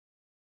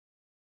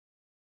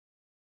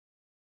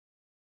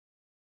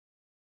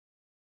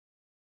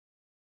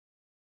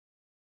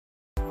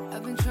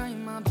I've been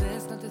trying my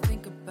best not to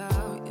think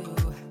about you,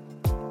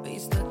 but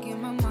you're stuck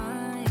in my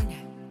mind.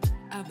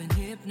 I've been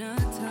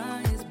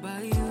hypnotized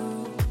by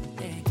you.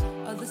 Yeah.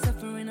 All the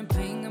suffering and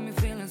pain got me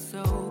feeling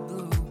so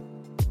blue.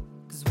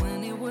 Cause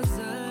when it was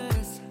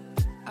us,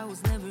 I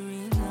was never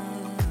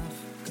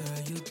enough. Girl,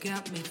 you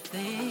got me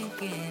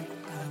thinking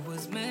I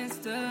was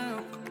messed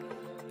up,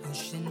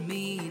 pushing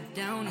me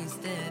down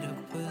instead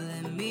of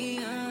pulling me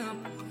up.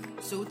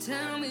 So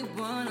tell me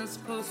what I'm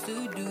supposed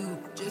to do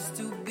just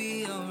to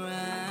be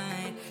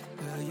alright.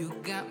 Girl, you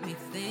got me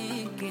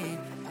thinking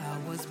I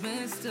was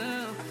messed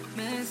up,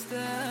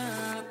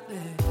 yeah.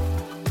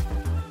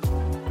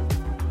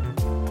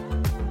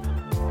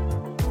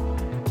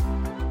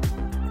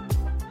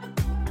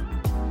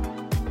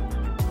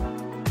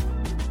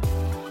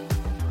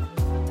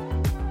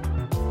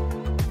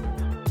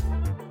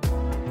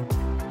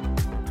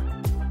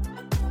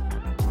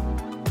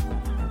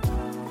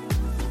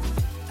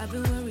 I've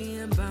been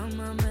worrying about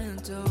my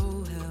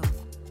mental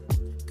health.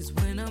 Cause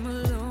when I'm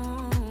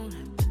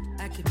alone,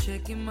 I keep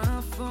checking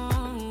my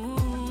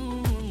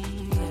phone.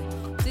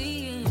 Yeah.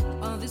 Seeing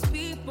all these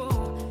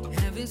people,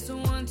 having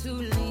someone to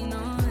lean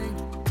on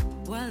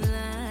while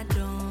I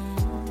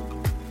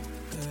don't.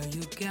 Girl,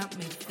 you got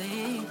me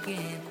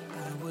thinking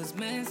I was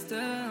messed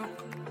up,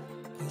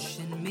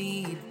 pushing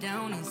me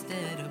down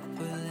instead of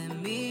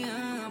pulling me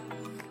up.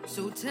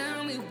 So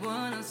tell me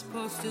what I'm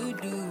supposed to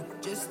do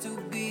just to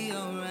be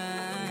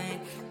alright.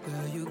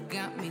 Girl, you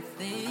got me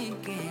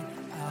thinking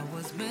I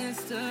was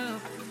messed up,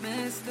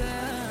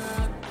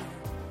 yeah.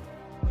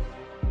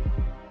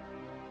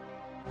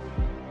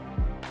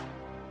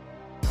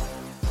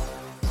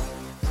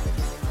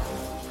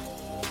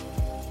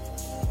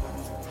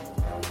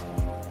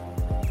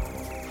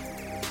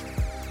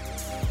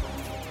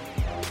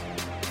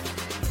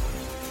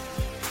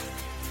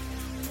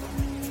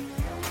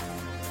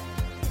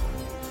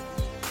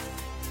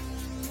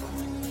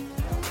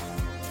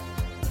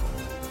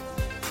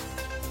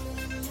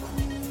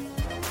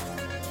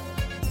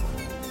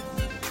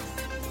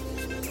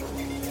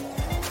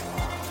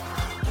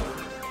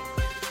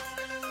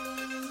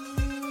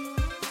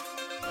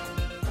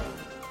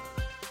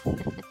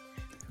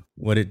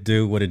 What it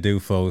do,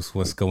 folks?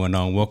 What's going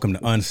on? Welcome to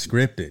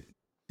Unscripted,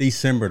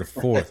 December the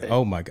 4th.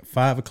 Oh my God,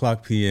 5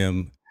 o'clock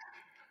p.m.,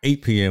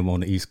 8 p.m.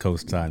 on the East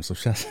Coast time. So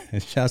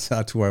shouts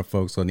out to our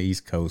folks on the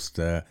East Coast.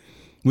 We're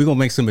going to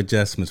make some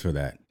adjustments for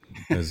that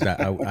because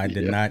I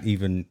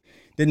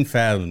didn't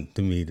fathom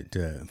to me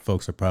that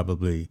folks are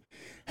probably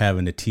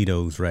having the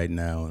Tito's right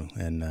now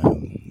and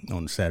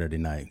on Saturday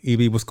night.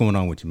 EB, what's going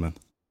on with you, man?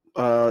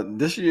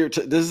 This year,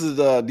 this is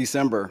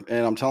December,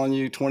 and I'm telling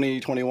you,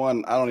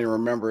 2021, I don't even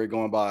remember it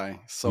going by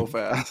so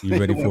fast. You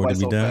ready for it to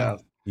be done?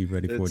 Fast. You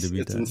ready for it to be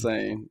done? It's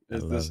insane. I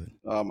love it.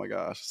 Oh my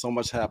gosh, so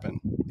much happened.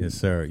 Yes,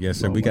 sir. Yes,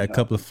 sir. We got a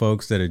couple of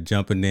folks that are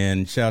jumping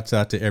in. Shouts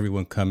out to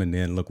everyone coming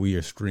in. Look, we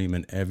are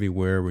streaming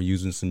everywhere. We're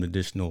using some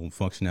additional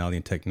functionality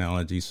and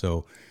technology.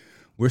 So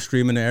we're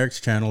streaming to Eric's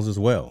channels as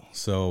well.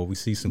 So we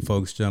see some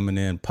folks jumping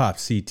in. Pop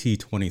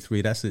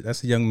CT23.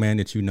 That's a young man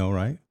that you know,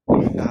 right?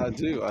 I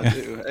do.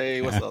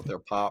 Hey, what's up there,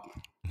 Pop?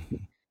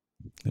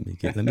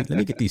 Let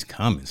me get these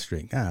comments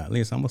straight.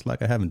 It's almost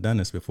like I haven't done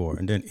this before.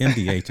 And then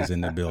MDH is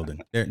in the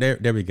building.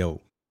 There we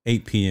go.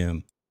 8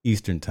 p.m.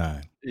 Eastern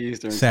time.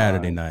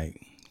 Saturday night.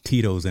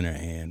 Tito's in her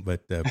hand.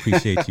 But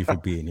appreciate you for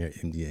being here,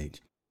 MDH.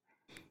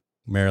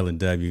 Marilyn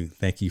W.,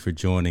 thank you for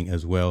joining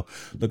as well.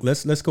 Look,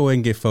 let's go ahead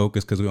and get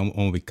focused because I'm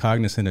going to be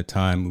cognizant of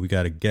time. We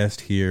got a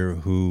guest here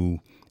who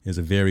is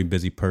a very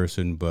busy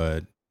person,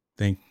 but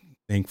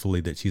thankfully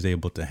that she's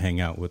able to hang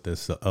out with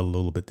us a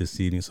little bit this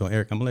evening. So,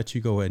 Eric, I'm going to let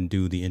you go ahead and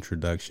do the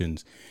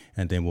introductions,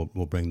 and then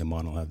we'll bring them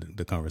on and have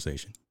the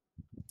conversation.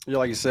 Yeah,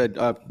 like you said,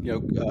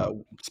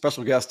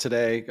 special guest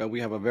today.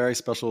 We have a very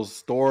special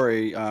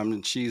story.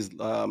 She's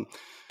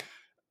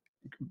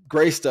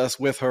graced us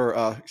with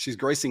her. She's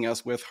gracing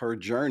us with her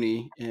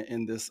journey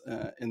in this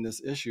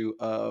issue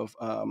of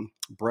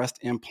breast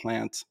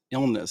implant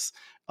illness.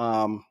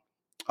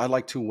 I'd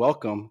like to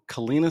welcome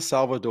Kalina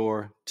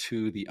Salvador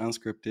to the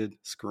Unscripted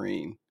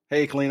screen.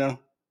 Hey, Kalina.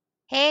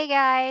 Hey,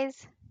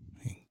 guys.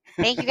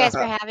 Thank you guys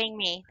for having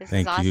me. This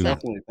is awesome.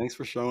 Definitely. Thanks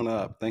for showing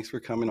up. Thanks for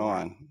coming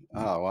on.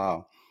 Oh,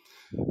 wow.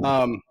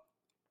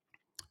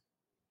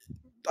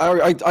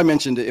 I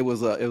mentioned it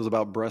was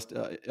about breast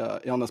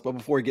illness, but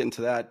before we get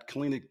into that,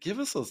 Kalina, give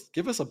us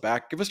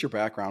your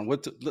background.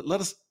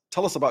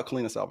 Tell us about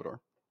Kalina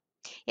Salvador.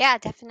 Yeah,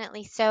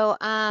 definitely. So,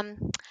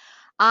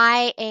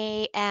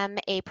 I am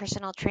a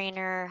personal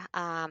trainer,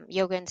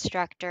 yoga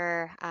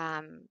instructor.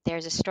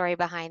 There's a story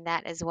behind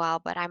that as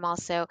well, but I'm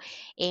also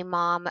a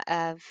mom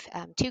of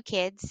 2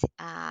 kids,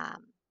 a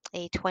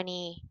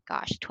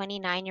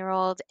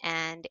 29-year-old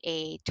and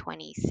a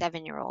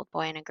 27-year-old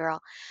boy and a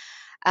girl.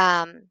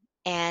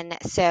 And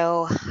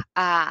so,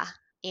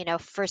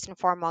 first and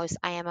foremost,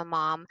 I am a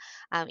mom,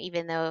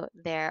 even though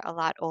they're a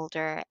lot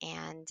older.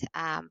 And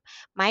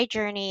my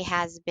journey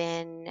has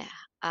been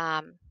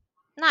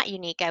not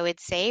unique, I would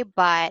say,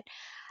 but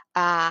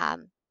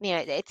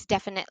it's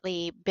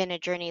definitely been a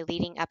journey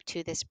leading up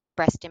to this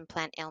breast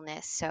implant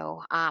illness.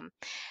 So,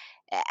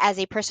 as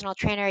a personal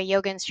trainer, a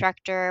yoga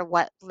instructor,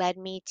 what led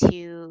me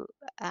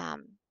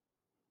um,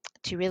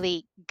 to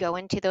really go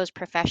into those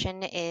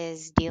profession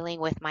is dealing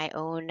with my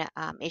own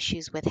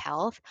issues with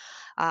health.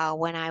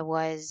 When I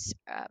was,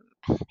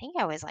 I think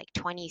I was like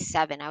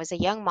 27. I was a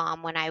young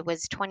mom when I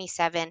was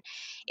 27.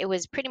 It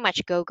was pretty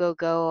much go, go,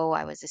 go.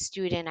 I was a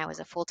student. I was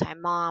a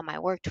full-time mom. I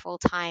worked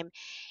full-time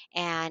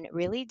and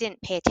really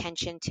didn't pay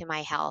attention to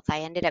my health. I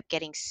ended up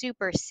getting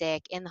super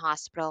sick in the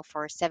hospital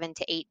for 7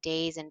 to 8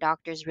 days, and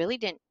doctors really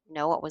didn't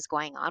know what was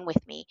going on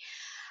with me.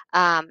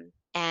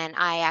 And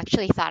I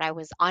actually thought I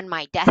was on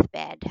my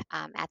deathbed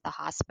at the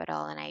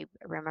hospital. And I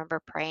remember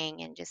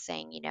praying and just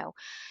saying,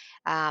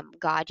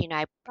 God,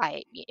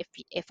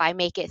 if I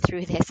make it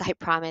through this, I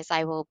promise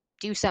I will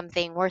do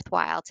something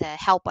worthwhile to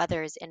help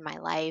others in my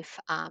life.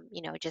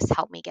 Just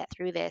help me get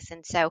through this.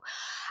 And so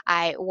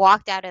I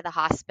walked out of the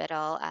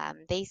hospital.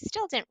 They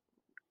still didn't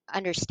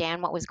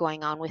understand what was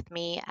going on with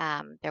me.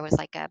 There was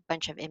like a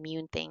bunch of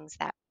immune things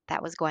that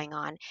was going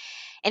on.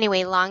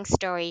 Anyway, long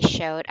story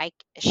short, I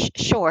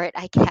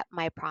kept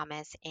my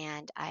promise,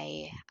 and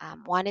I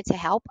wanted to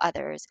help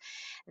others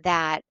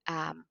that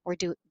were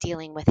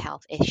dealing with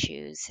health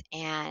issues.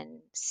 And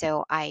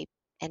so I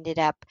ended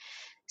up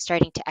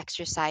starting to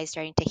exercise,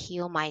 starting to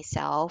heal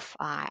myself.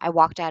 I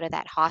walked out of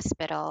that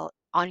hospital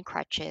on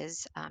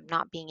crutches,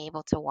 not being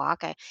able to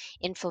walk,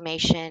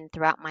 inflammation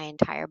throughout my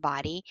entire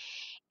body,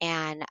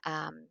 and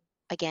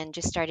again,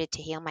 just started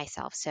to heal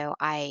myself. So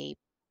I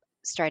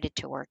started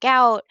to work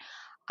out.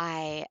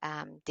 I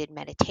did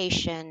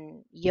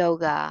meditation,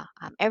 yoga,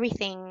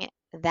 everything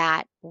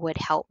that would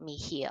help me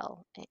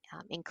heal,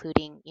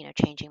 including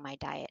changing my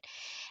diet.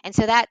 And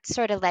so that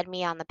sort of led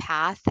me on the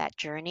path, that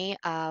journey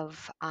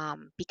of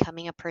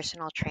becoming a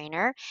personal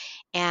trainer.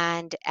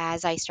 And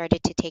as I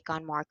started to take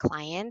on more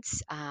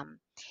clients,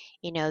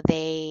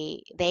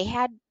 they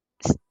had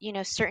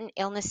certain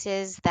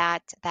illnesses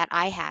that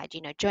I had,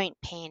 joint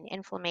pain,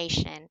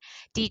 inflammation,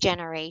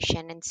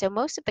 degeneration. And so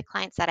most of the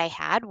clients that I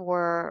had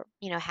were,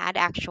 had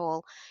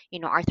actual,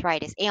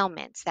 arthritis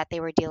ailments that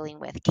they were dealing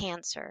with,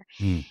 cancer.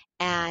 Mm.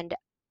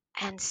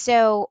 And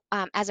so,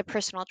 as a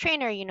personal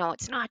trainer,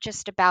 it's not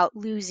just about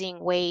losing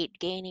weight,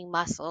 gaining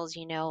muscles,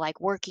 like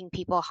working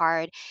people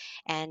hard,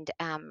 and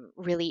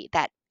really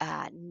that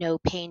no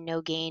pain,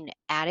 no gain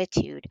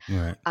attitude.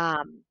 Right.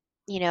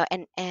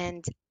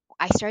 And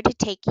I started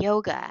to take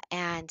yoga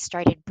and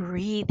started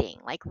breathing,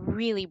 like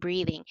really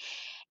breathing.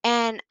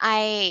 And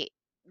I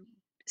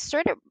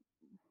sort of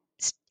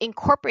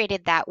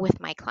incorporated that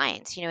with my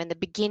clients. In the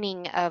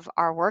beginning of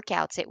our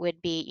workouts, it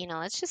would be,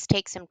 let's just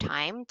take some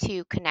time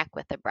to connect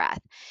with the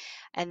breath.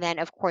 And then,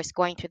 of course,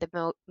 going through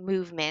the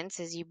movements,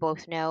 as you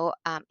both know,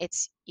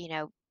 it's,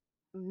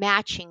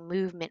 matching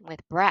movement with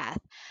breath.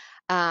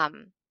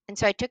 And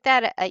so I took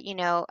that,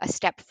 a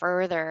step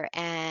further,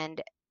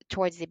 and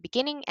towards the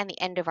beginning and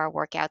the end of our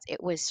workouts,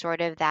 it was sort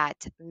of that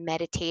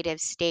meditative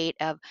state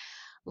of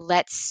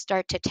let's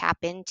start to tap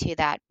into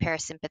that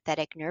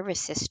parasympathetic nervous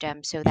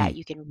system so that Mm.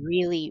 you can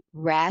really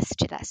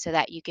rest, so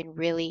that you can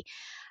really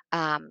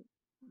um,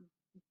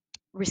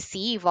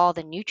 receive all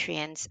the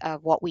nutrients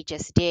of what we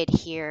just did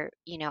here,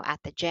 at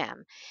the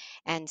gym.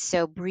 And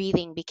so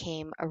breathing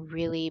became a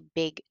really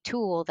big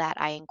tool that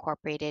I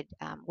incorporated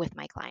with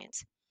my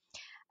clients.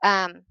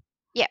 um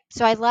yeah,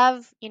 so I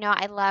love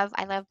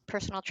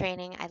personal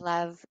training. I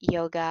love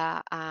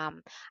yoga.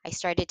 I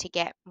started to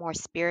get more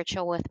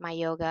spiritual with my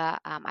yoga.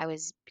 I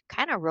was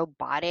kind of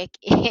robotic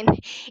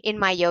in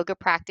my yoga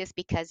practice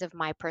because of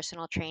my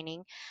personal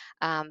training.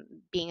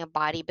 Being a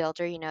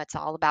bodybuilder, it's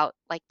all about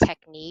like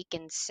technique.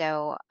 And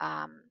so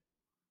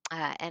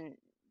and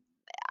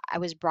I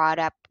was brought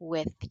up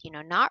with,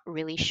 not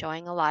really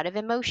showing a lot of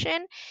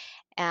emotion.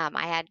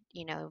 I had,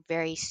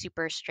 very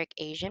super strict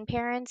Asian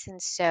parents.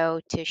 And so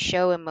to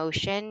show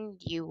emotion,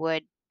 you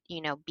would,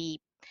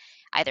 be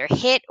either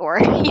hit or,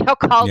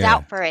 called Yeah.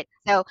 out for it.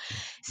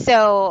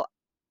 So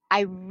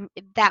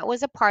that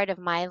was a part of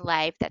my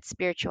life, that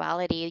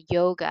spirituality,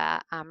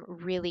 yoga,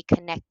 really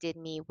connected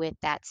me with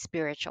that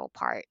spiritual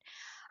part.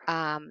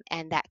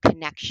 And that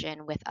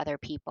connection with other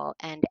people.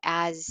 And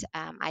as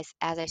I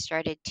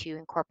started to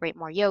incorporate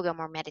more yoga,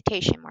 more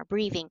meditation, more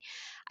breathing,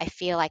 I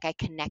feel like I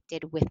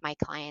connected with my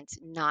clients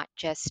not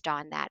just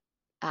on that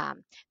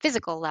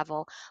physical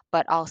level,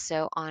 but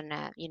also on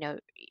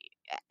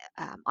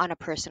on a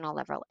personal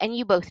level. And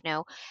you both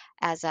know,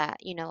 as a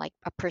like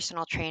a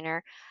personal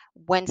trainer,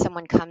 when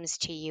someone comes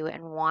to you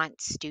and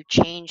wants to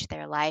change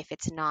their life,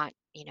 it's not,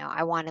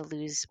 I want to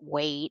lose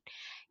weight.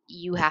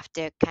 You have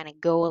to kind of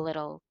go a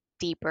little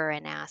deeper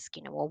and ask,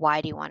 well,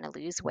 why do you want to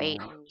lose weight?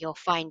 And you'll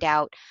find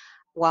out,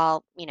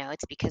 well,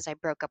 it's because I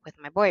broke up with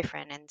my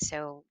boyfriend, and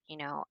so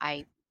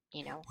I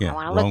Yeah.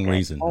 want to look Wrong good.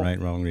 reason. Oh, Right.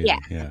 Wrong yeah. reason.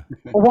 Yeah.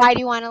 Why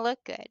do you want to look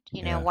good?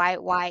 Yeah.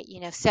 Why,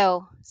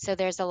 so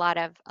there's a lot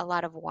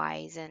of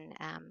whys.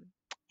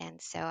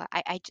 And so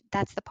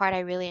that's the part I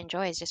really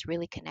enjoy, is just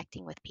really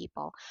connecting with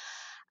people.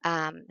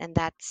 And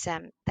that's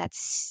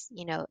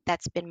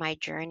that's been my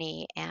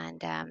journey,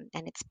 and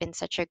it's been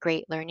such a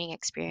great learning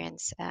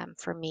experience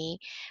for me,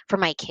 for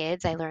my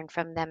kids. I learn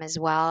from them as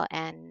well,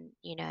 and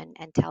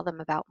and tell them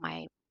about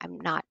my. I'm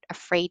not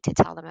afraid to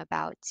tell them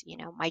about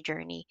my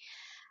journey.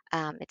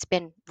 It's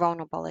been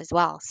vulnerable as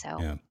well. So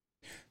Yeah.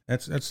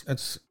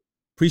 That's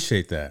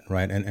appreciate that,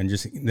 right? And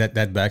just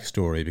that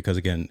backstory, because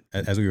again,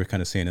 as we were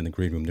kind of saying in the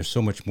green room, there's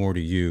so much more to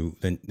you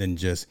than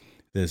just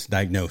this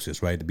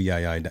diagnosis, right? The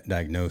BII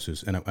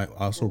diagnosis. And I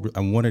also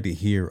I wanted to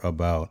hear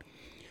about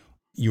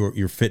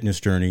your fitness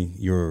journey,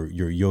 your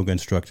yoga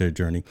instructor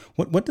journey.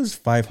 What does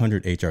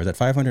 500 HR? Is that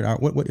 500 hour?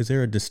 What is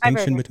there a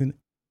distinction 500. between?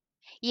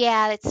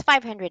 Yeah, it's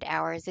 500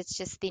 hours. It's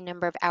just the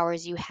number of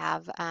hours you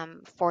have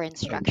for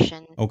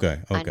instruction Okay.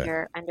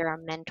 under a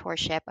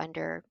mentorship,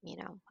 under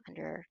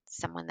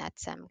someone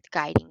that's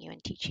guiding you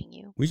and teaching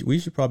you. We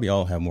should probably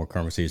all have more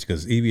conversations,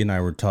 because Evie and I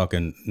were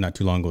talking not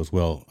too long ago as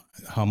well,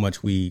 how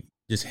much we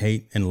just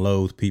hate and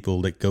loathe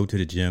people that go to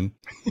the gym,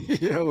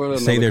 Yeah,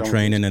 say they're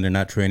training and they're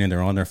not training.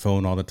 They're on their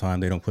phone all the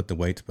time. They don't put the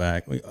weights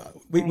back.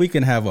 We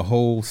can have a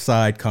whole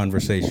side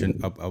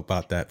conversation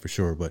about that for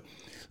sure. But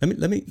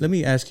let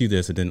me ask you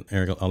this, and then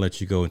Eric, I'll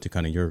let you go into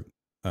kind of your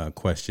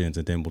questions,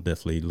 and then we'll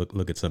definitely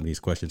look at some of these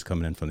questions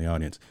coming in from the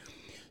audience.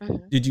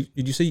 Mm-hmm.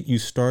 Did you say you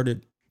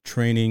started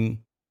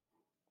training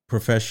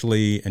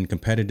professionally and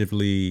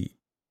competitively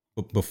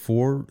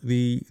before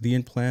the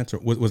implants, or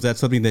was that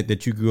something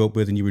that you grew up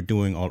with and you were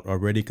doing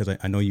already? Because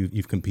I know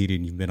you've competed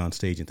and you've been on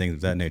stage and things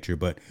of that nature,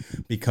 but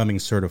becoming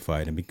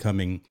certified and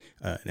becoming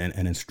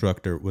an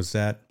instructor, was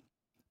that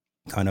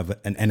kind of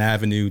an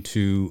avenue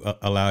to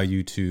allow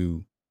you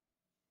to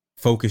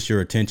focus your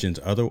attentions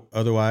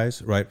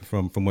otherwise, right,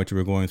 from what you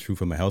were going through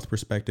from a health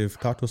perspective?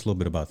 Talk to us a little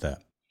bit about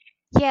that.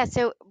 Yeah,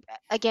 so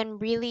again,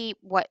 really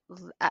what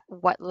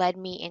led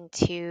me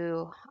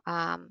into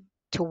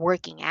to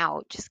working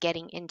out, just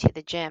getting into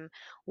the gym,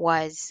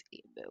 was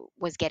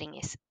getting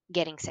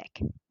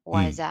sick,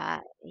 was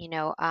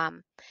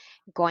Mm.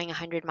 going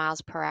 100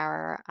 miles per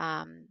hour,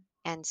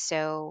 and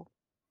so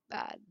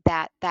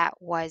that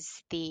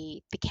was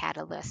the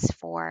catalyst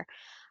for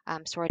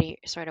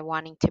sort of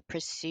wanting to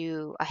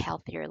pursue a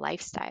healthier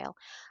lifestyle.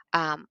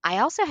 I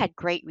also had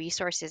great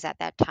resources at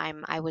that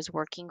time. I was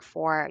working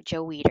for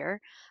Joe Weider,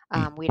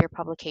 Mm. Weider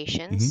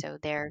Publications. Mm-hmm. So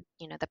they're,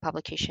 the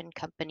publication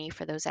company,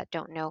 for those that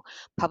don't know,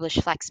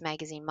 published Flex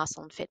Magazine,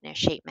 Muscle and Fitness,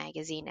 Shape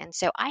Magazine. And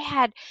so I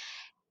had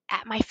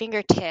at my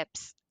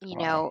fingertips,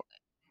 Wow.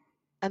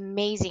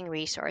 amazing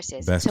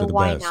resources. And Best so of the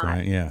why best, not?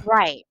 right? Yeah.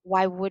 Right.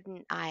 Why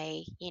wouldn't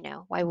I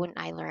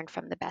learn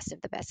from the best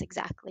of the best?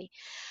 Exactly.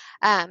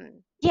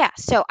 Yeah,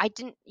 so I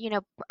didn't,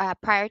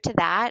 prior to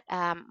that,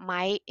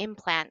 my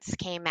implants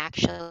came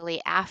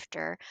actually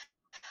after,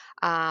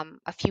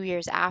 a few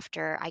years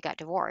after I got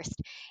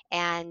divorced,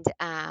 and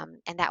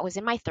that was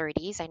in my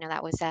 30s. I know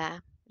that was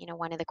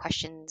one of the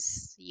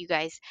questions you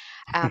guys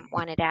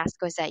wanted to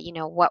ask, was that,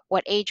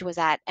 what age was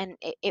that? And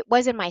it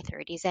was in my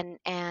 30s,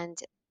 and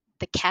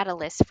the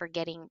catalyst for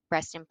getting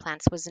breast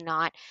implants was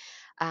not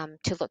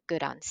to look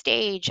good on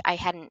stage. I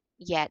hadn't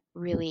yet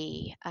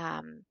really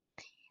um,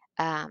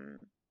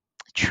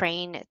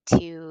 trained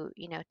to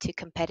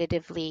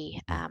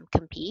competitively Yeah.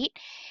 compete,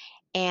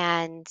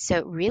 and so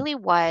it really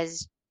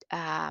was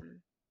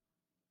um,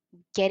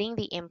 getting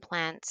the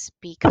implants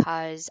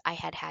because I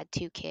had had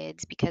two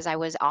kids, because I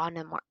was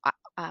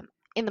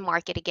in the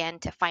market again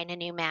to find a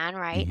new man,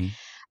 right?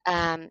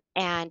 Mm-hmm.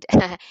 And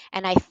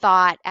and I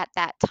thought at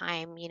that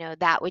time,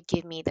 that would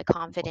give me the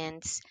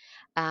confidence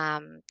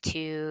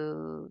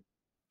to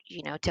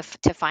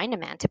to find a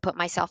man, to put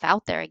myself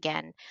out there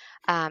again.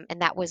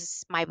 And that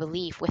was my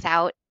belief,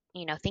 without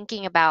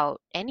thinking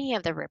about any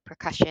of the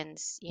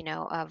repercussions,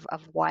 of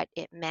what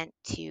it meant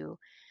to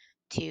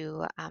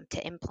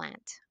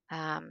implant.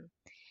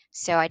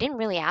 So I didn't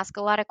really ask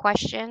a lot of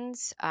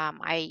questions.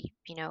 I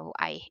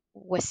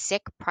was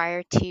sick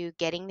prior to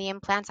getting the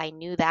implants. I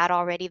knew that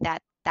already,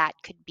 that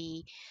could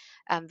be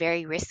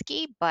very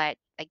risky, but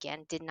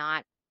again, did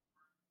not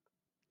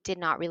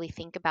really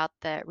think about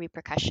the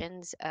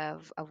repercussions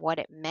of what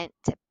it meant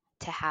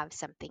to have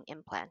something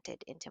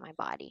implanted into my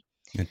body.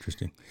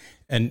 Interesting.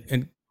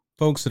 And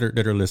folks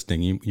that are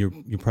listening,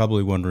 you're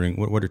probably wondering,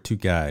 what are two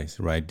guys,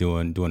 right,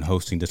 doing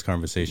hosting this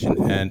conversation?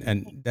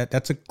 And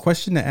that's a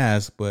question to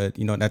ask, but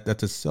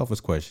that's a selfish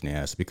question to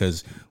ask,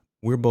 because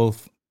we're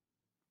both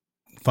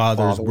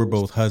fathers, we're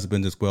Fathers. both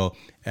husbands as well,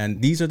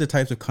 and these are the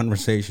types of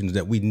conversations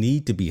that we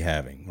need to be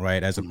having,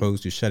 right, as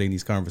opposed to shutting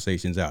these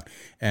conversations out.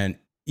 And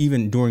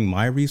even during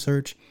my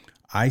research,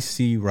 I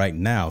see right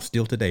now,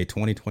 still today,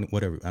 2020,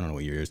 whatever, I don't know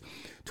what year it is,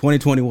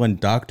 2021,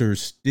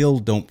 doctors still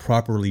don't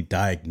properly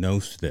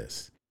diagnose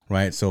this,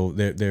 right? So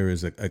there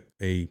is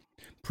a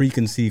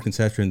preconceived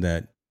conception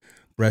that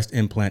breast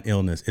implant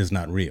illness is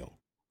not real.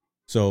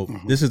 So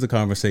Mhm. this is the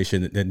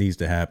conversation that needs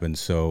to happen.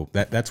 So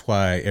that's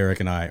why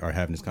Eric and I are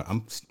having this.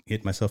 I'm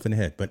hitting myself in the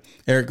head, but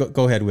Eric,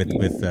 go ahead with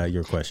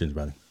your questions,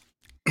 brother.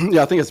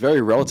 Yeah, I think it's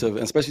very relative,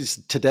 and especially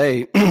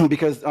today,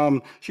 because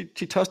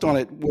she touched on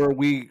it, where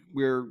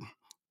we're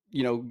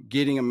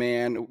getting a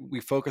man, we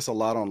focus a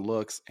lot on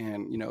looks,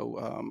 and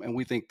and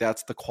we think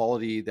that's the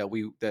quality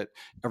that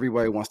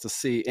everybody wants to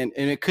see, and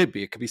it could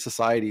be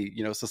society.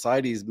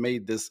 Society's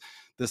made this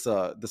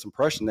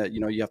impression that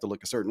you have to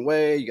look a certain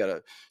way. You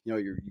gotta,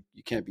 you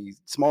can't be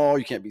small,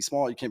 you can't be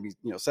small, you can't be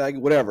saggy,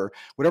 whatever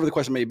the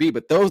question may be.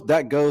 But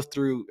that goes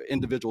through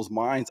individuals'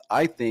 minds,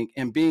 I think.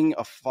 And being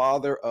a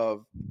father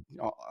of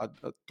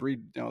three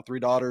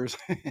daughters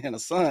and a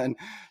son,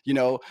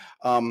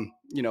 and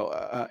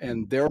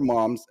their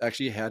moms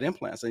actually had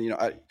implants. And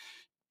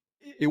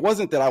it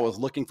wasn't that I was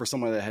looking for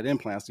someone that had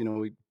implants,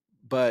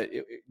 but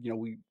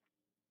we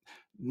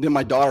then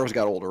my daughters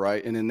got older,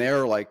 right? And then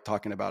they're like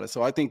talking about it.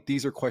 So I think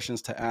these are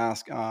questions to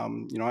ask.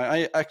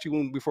 I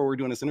actually, before we were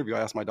doing this interview, I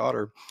asked my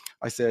daughter,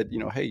 I said,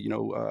 hey,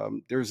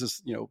 there's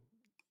this,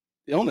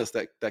 illness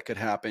that could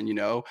happen,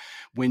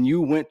 when you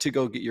went to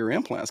go get your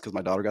implants, because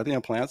my daughter got the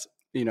implants.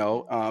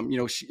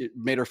 It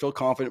made her feel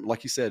confident.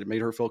 Like you said, it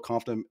made her feel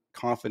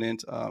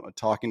confident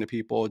talking to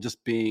people,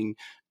 just being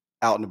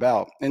out and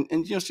about.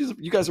 And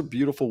you guys are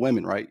beautiful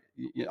women, right?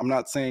 I'm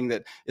not saying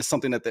that it's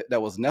something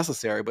that was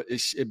necessary, but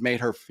it made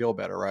her feel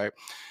better, right?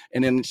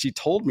 And then she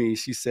told me,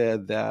 she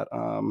said that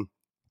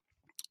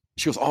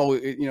she was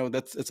always,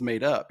 it's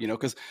made up,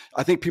 because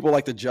I think people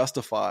like to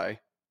justify,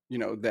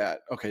 that,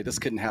 okay, this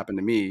couldn't happen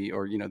to me,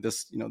 or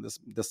this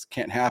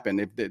can't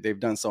happen. They've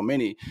done so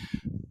many.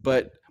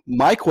 But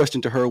my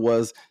question to her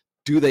was,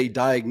 do they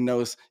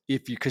diagnose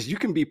because you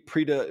can be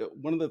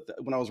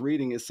when I was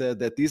reading, it said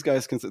that these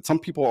guys some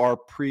people are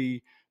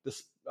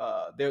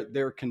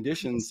their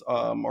conditions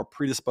are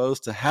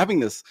predisposed to having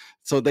this,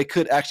 so they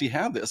could actually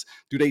have this.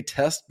 Do they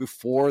test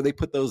before they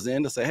put those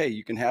in to say, hey,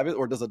 you can have it,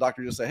 or does the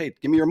doctor just say, hey,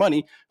 give me your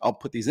money, I'll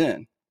put these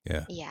in?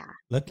 Yeah.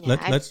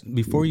 Let's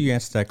before you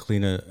answer that,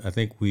 Kalina, I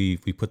think we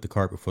put the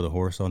cart before the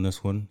horse on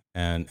this one,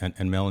 and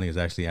Melanie is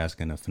actually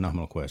asking a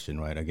phenomenal question,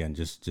 right? Again,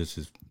 just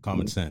as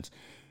common sense.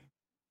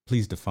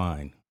 Please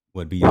define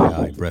what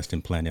BII, breast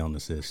implant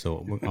illness, is.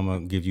 So I'm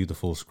gonna give you the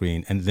full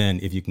screen, and then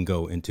if you can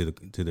go into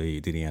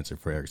the answer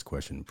for Eric's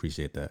question,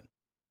 appreciate that.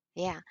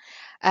 Yeah.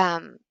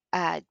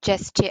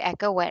 Just to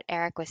echo what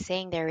Eric was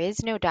saying, there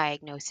is no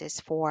diagnosis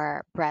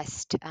for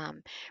breast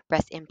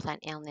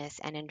implant illness,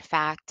 and in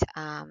fact,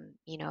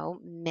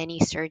 many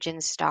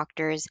surgeons,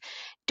 doctors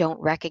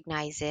don't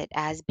recognize it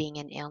as being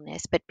an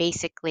illness. But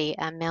basically,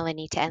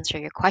 Melanie, to answer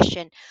your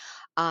question,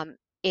 um,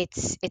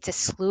 it's a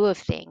slew of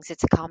things.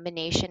 It's a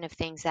combination of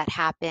things that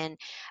happen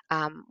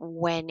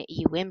when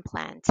you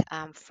implant.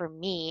 For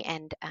me,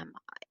 and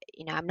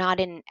I'm not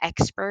an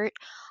expert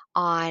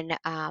on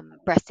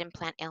breast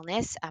implant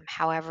illness.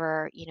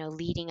 However,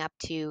 leading up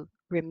to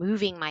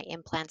removing my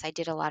implants, I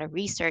did a lot of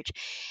research,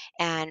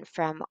 and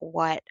from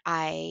what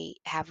I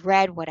have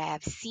read, what I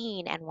have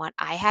seen, and what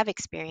I have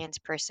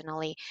experienced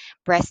personally,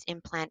 breast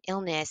implant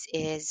illness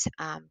is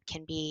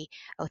can be.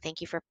 Oh,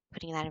 thank you for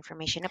putting that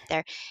information up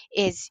there.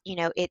 Is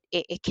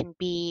it can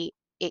be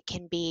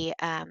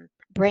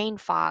brain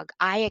fog.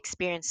 I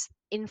experience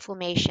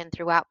inflammation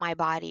throughout my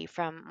body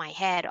from my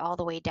head all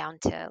the way down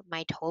to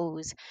my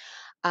toes.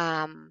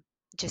 um,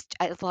 just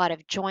a lot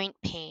of joint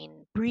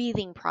pain,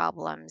 breathing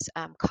problems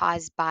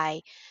caused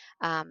by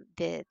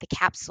the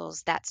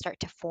capsules that start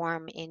to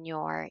form in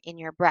your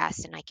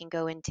breast, and I can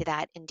go into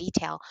that in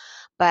detail.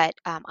 But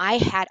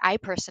I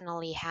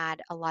personally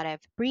had a lot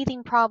of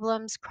breathing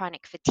problems,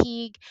 chronic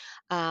fatigue.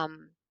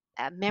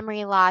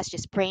 Memory loss,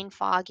 just brain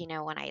fog.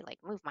 When I like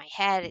move my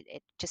head,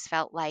 it just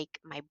felt like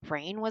my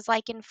brain was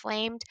like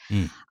inflamed.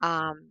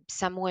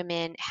 Some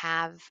women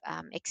have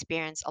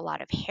experienced a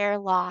lot of hair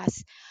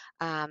loss,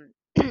 um,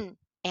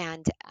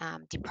 and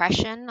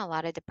depression, a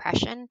lot of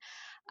depression.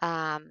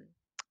 Um,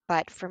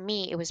 but for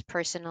me, it was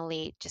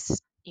personally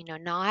just,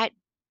 not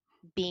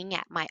being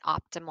at my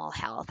optimal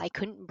health. I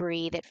couldn't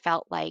breathe. It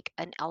felt like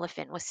an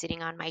elephant was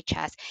sitting on my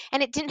chest.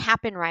 And it didn't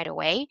happen right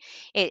away.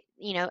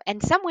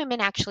 And some women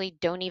actually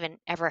don't even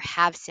ever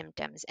have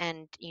symptoms.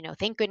 And,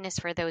 thank goodness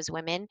for those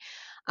women.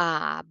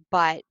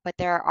 But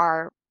there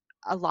are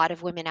a lot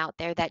of women out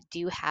there that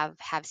do have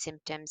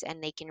symptoms,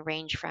 and they can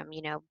range from,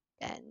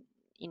 and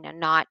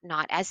not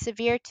as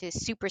severe to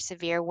super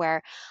severe,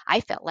 where I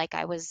felt like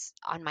I was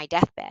on my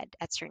deathbed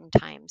at certain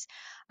times.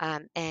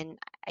 And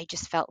I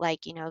just felt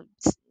like,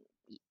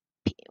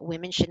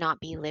 women should not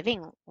be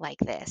living like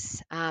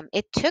this.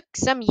 It took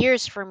some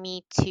years for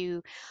me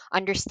to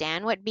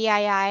understand what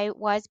BII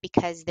was,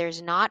 because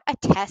there's not a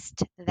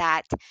test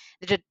that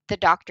the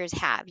doctors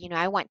have.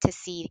 I went to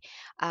see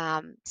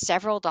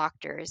several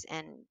doctors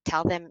and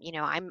tell them,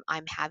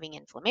 I'm having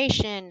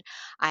inflammation,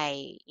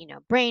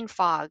 brain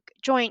fog,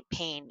 joint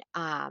pain.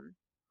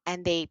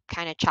 And they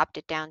kind of chopped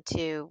it down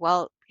to,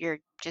 well, you're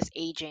just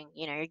aging,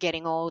 you're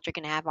getting old, you're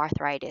going to have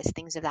arthritis,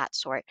 things of that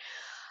sort.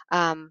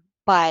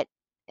 But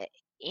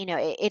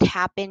it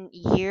happened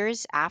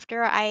years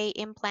after I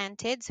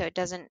implanted, so it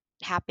doesn't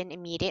happen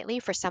immediately.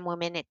 For some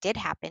women, it did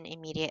happen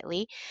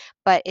immediately,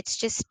 but it's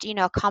just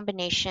a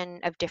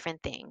combination of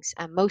different things.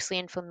 Mostly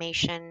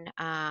inflammation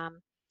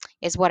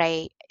is what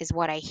I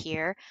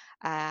hear.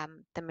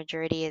 The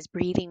majority is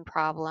breathing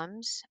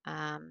problems,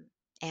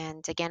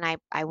 And again,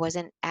 I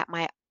wasn't at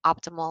my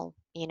optimal,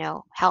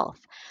 health,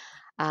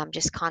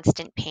 just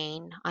constant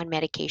pain on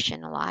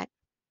medication a lot.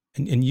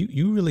 And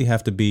you really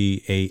have to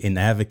be an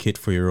advocate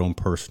for your own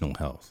personal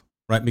health,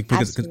 right?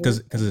 Because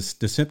Absolutely. it's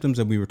the symptoms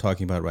that we were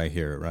talking about right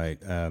here, right?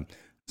 Hmm.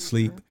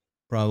 Sleep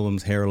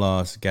problems, hair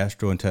loss,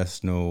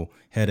 gastrointestinal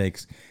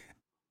headaches.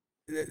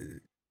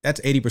 That's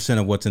 80%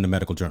 of what's in the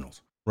medical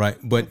journals, right?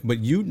 But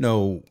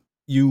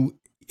you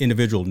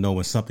individual know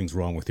when something's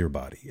wrong with your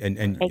body, and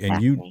you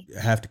Exactly.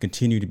 have to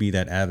continue to be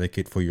that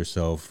advocate for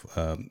yourself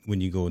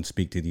when you go and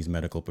speak to these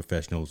medical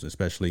professionals,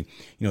 especially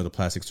the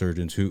plastic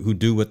surgeons who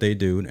do what they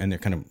do, and they're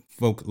kind of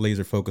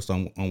laser focused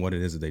on what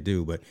it is that they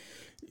do. But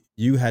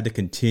you had to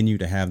continue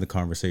to have the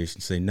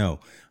conversation, say no,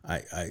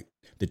 I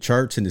the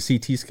charts and the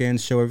CT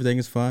scans show everything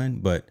is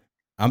fine, but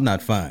I'm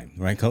not fine,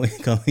 right?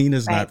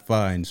 Kalina's Right. not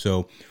fine.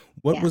 So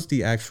what Yeah. was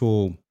the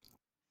actual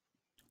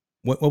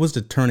what was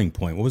the turning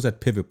point? What was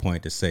that pivot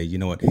point to say, you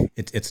know what,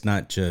 it's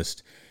not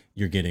just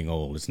you're getting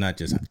old, it's not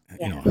just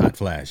Yeah. hot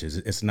flashes,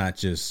 it's not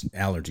just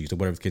allergies or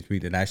whatever the case may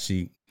be, that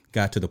actually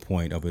got to the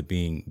point of it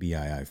being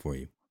BII for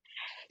you?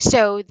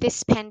 So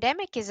this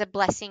pandemic is a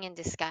blessing in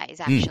disguise,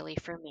 Mm, actually,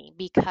 for me,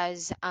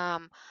 because I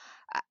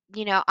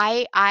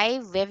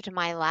lived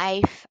my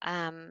life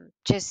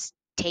just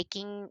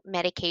taking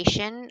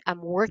medication.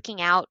 I'm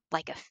working out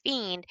like a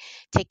fiend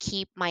to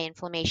keep my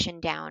inflammation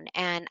down,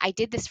 and I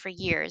did this for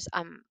years.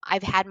 I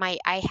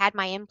had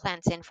my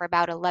implants in for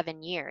about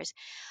 11 years.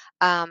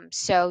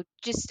 So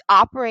just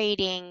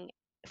operating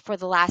for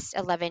the last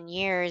 11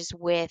 years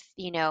with,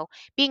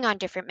 being on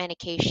different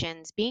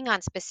medications, being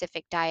on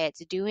specific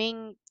diets,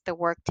 doing the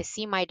work to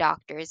see my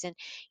doctors, and,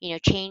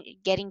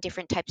 getting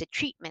different types of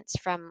treatments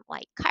from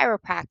like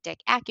chiropractic,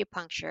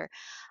 acupuncture,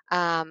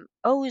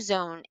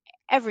 ozone,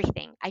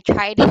 everything. I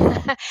tried,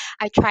 wow.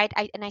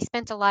 and I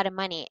spent a lot of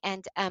money.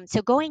 And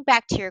so going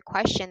back to your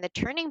question, the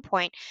turning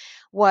point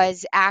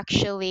was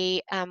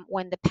actually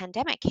when the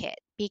pandemic hit,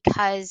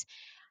 because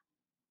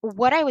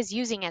what I was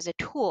using as a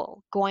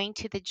tool, going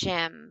to the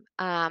gym,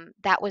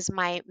 that was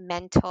my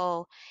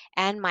mental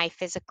and my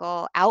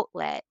physical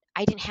outlet.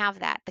 I didn't have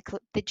that.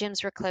 The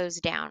gyms were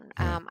closed down.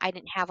 Right. I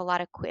didn't have a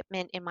lot of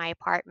equipment in my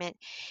apartment.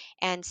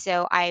 And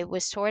so I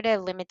was sort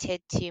of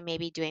limited to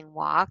maybe doing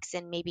walks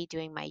and maybe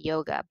doing my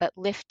yoga, but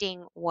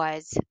lifting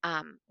was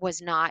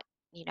not,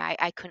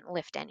 I couldn't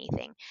lift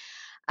anything.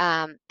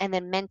 And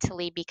then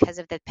mentally, because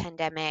of the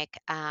pandemic,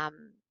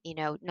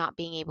 not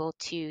being able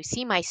to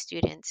see my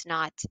students,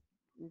 not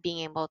being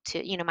able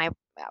to,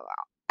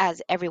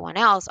 as everyone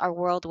else, our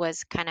world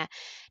was kind of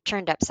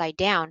turned upside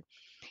down.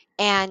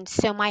 And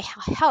so my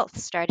health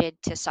started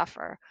to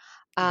suffer.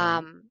 Right.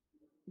 Um,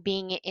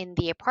 Being in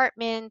the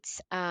apartment,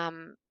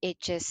 it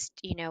just,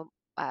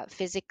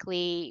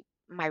 physically,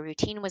 my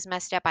routine was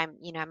messed up. I'm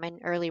an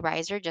early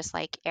riser, just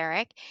like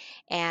Eric,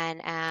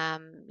 and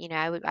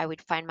I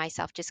would find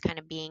myself just kind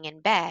of being in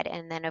bed,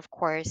 and then of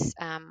course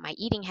my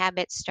eating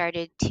habits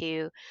started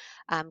to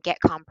get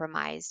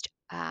compromised.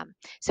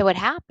 So what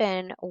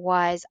happened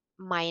was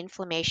my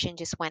inflammation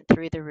just went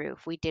through the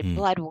roof. We did Mm,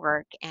 blood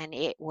work and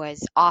it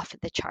was off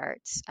the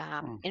charts.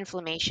 Mm.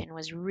 Inflammation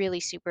was really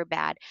super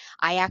bad.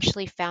 I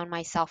actually found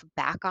myself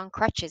back on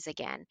crutches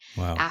again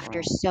wow. after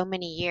Wow. so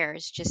many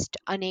years, just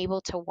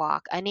unable to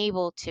walk,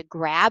 unable to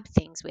grab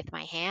things with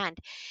my hand.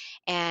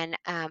 And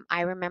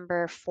I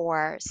remember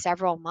for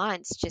several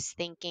months just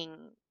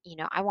thinking,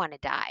 I want to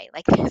die.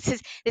 Like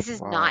this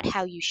is not Wow.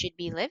 how you should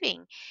be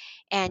living.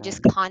 And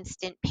just Right.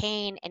 constant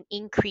pain and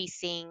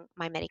increasing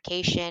my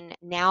medication.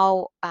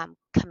 Now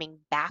coming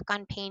back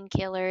on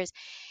painkillers,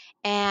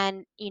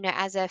 and,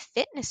 as a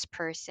fitness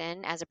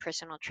person, as a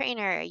personal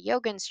trainer, a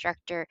yoga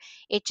instructor,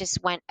 it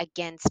just went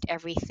against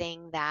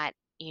everything that,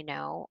 I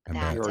that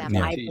bet. You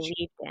Yeah. I teach.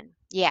 believed in.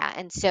 Yeah.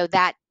 And so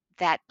that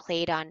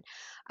played on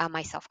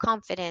my self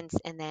confidence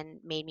and then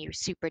made me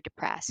super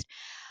depressed.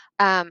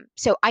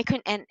 So I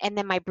couldn't, and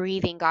then my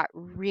breathing got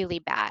really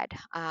bad.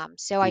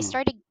 So I Mm.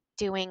 started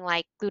doing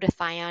like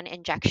glutathione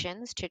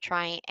injections to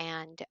try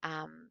and,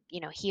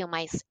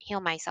 heal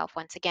myself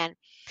once again.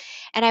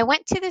 And I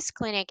went to this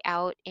clinic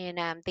out in,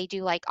 they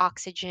do like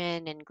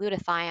oxygen and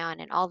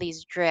glutathione and all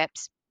these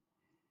drips.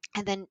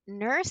 And the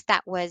nurse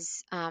that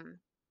was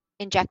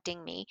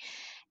injecting me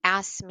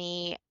asked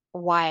me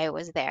why I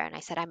was there. And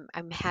I said,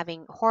 I'm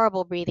having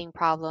horrible breathing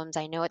problems.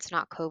 I know it's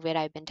not COVID.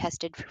 I've been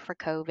tested for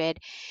COVID.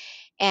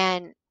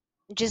 And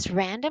just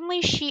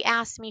randomly, she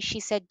asked me, she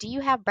said, "Do you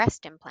have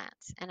breast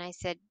implants?" And I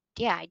said,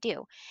 "Yeah, I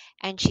do."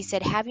 And she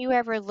said, "Have you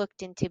ever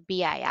looked into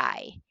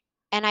BII?"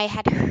 And I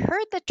had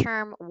heard the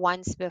term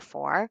once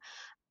before,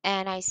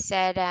 and I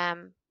said,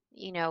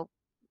 you know,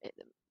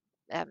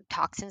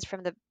 toxins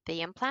from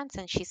the implants.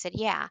 And she said,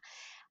 "Yeah,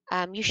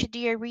 you should do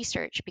your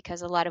research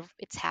because a lot of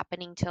it's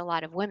happening to a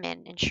lot of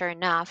women." And sure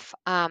enough,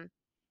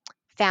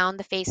 found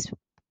the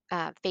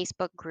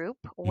Facebook group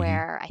Hmm.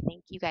 where I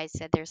think you guys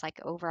said there's like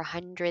over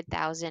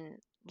 100,000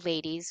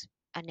 ladies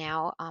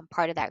now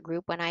part of that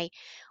group. When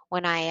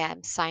I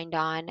signed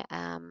on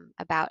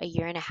about a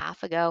year and a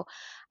half ago,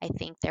 I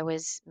think there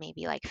was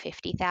maybe like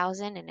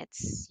 50,000, and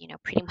it's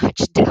pretty much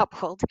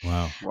doubled.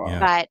 Wow. Yeah.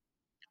 But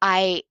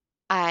I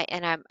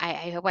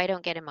I hope I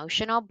don't get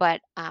emotional,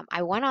 but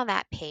I went on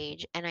that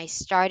page and I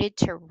started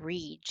to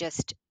read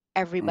just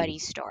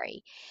everybody's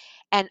story,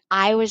 and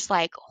I was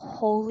like,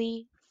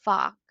 holy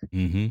fuck,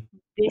 Mm-hmm.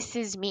 this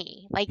is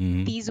me. Like,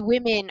 Mm-hmm. these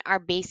women are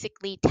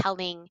basically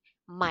telling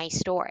my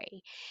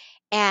story.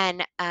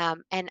 And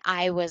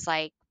I was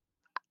like,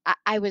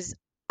 I was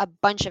a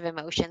bunch of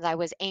emotions. I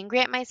was angry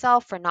at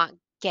myself for not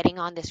getting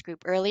on this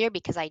group earlier,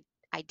 because I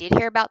did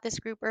hear about this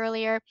group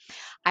earlier.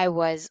 I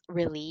was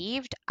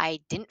relieved. I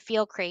didn't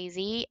feel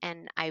crazy.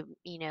 And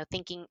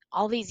thinking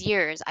all these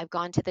years I've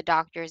gone to the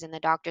doctors, and the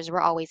doctors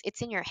were always,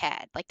 it's in your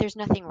head. Like, there's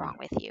nothing wrong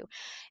with you.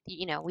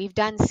 We've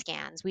done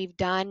scans, we've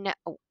done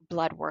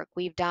blood work,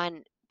 we've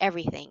done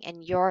everything,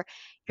 and you're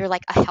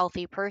like a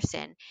healthy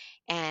person.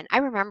 And I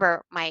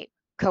remember my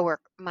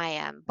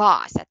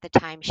boss at the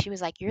time, she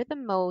was like, you're the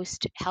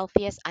most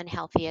healthiest,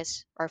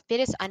 unhealthiest, or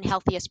fittest,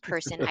 unhealthiest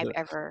person I've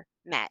ever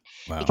met,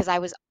 Wow. because I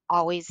was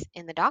always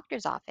in the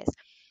doctor's office.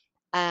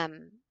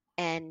 um,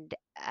 and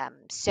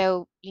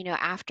so,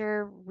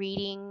 after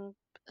reading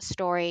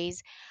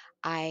stories,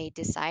 I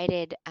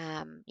decided,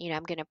 I'm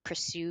going to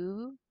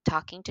pursue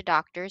talking to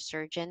doctors,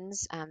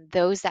 surgeons,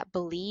 those that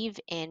believe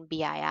in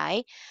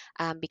BII,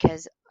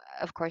 because,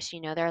 of course,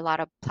 there are a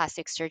lot of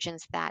plastic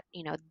surgeons that,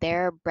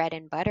 their bread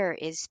and butter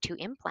is to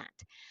implant.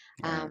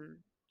 Right.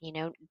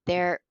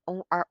 There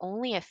are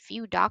only a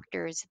few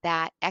doctors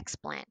that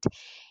explant,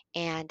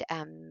 and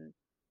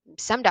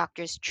some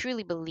doctors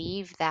truly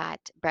believe that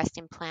breast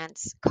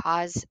implants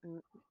cause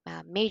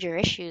major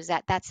issues.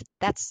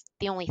 That's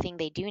the only thing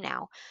they do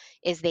now,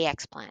 is they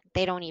explant.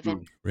 They don't even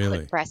put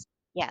Really? breast.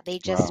 Yeah, they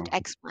just Wow.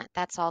 explant.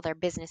 That's all their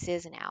business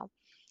is now,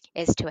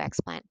 is to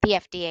explant. The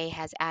FDA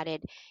has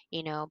added,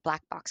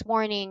 black box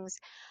warnings.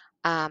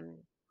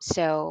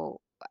 So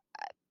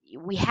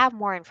we have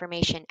more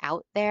information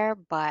out there,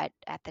 but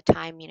at the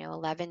time,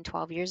 11,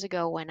 12 years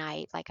ago, when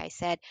like I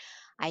said,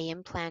 I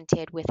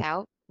implanted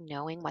without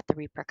knowing what the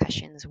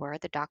repercussions were.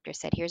 The doctor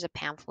said, here's a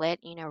pamphlet,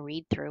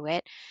 read through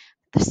it,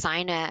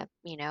 sign a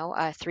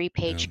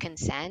 3-page Yeah.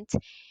 consent.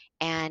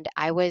 And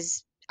I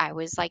was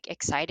like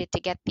excited to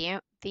get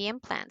the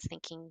implants,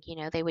 thinking,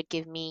 they would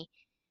give me,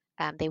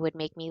 they would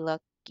make me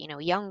look,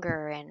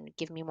 younger and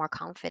give me more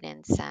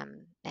confidence.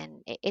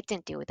 And it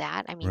didn't do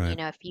that. I mean, Right.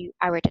 if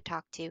I were to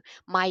talk to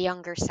my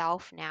younger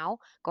self now,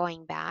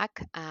 going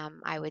back,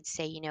 I would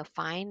say,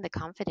 find the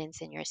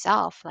confidence in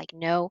yourself. Like,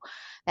 know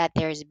that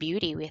there's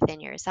beauty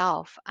within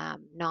yourself,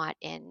 not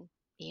in,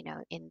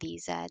 in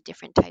these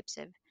different types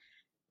of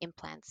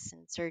implants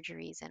and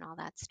surgeries and all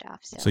that stuff.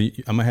 So So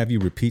I'm gonna have you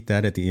repeat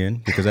that at the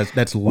end, because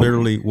that's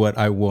literally what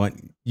I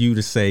want you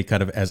to say,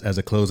 kind of as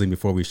a closing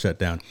before we shut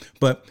down.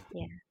 But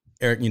yeah.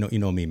 Eric, you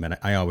know me, man.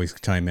 I always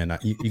chime in.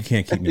 You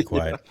can't keep me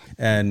quiet.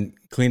 And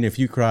Kalina, if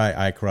you cry,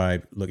 I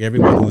cry. Look,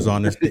 everyone who's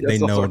on this, they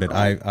Yes, I'll know start that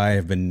crying. I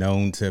have been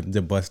known to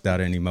bust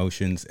out in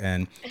emotions.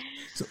 And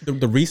so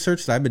the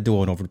research that I've been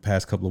doing over the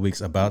past couple of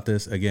weeks about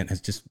this, again, has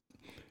just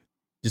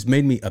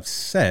made me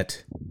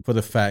upset for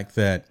the fact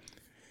that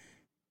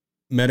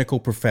medical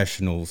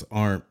professionals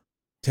aren't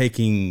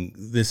taking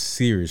this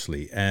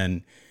seriously.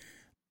 And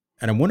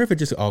I wonder if it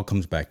just all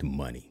comes back to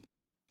money.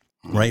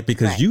 Right,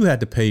 because Right. you had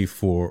to pay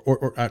for,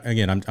 or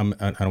again, I don't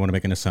want to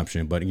make an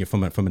assumption, but again,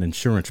 from an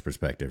insurance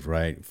perspective,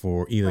 right,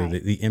 for either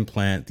Right. the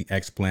implant, the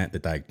explant, the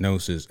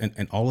diagnosis,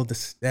 and all of the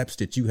steps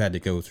that you had to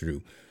go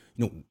through.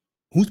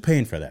 Who's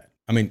paying for that?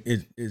 I mean,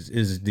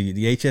 is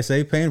the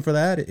HSA paying for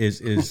that? Is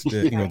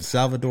the Yeah. the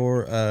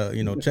Salvador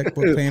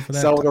checkbook paying for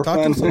that? Salvador Talk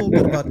to Fund. us a little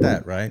bit about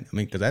that, right? I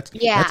mean, because that's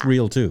Yeah.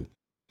 real too.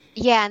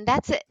 Yeah, and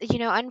that's it.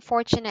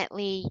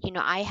 Unfortunately,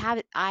 I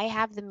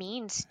have the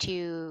means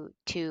to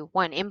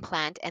one,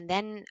 implant, and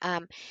then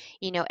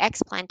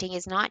explanting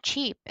is not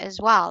cheap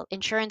as well.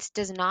 Insurance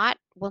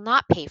will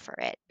not pay for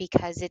it,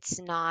 because it's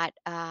not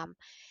a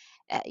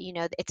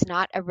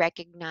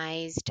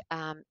recognized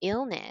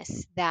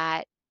illness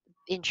that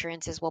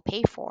insurances will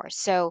pay for.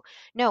 So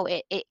no,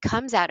 it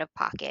comes out of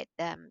pocket.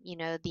 The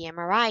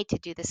MRI to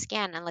do the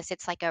scan, unless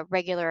it's like a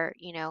regular,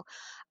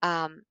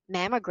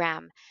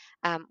 mammogram,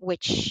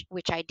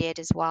 which I did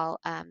as well.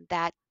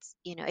 That's,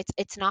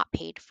 it's not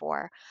paid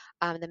for.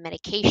 The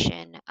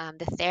medication,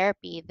 the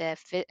therapy,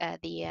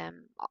 the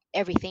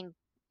everything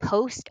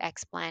post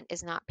explant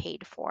is not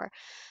paid for.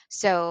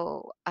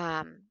 So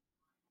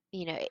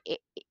you know it,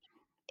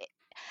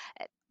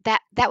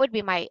 that would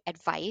be my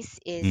advice,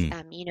 is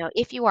Mm,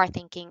 if you are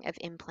thinking of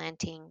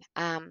implanting,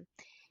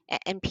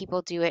 and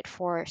people do it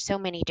for so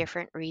many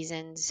different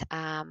reasons,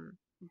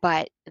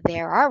 but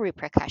there are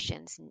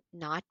repercussions,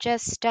 not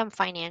just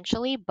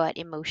financially, but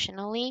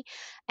emotionally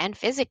and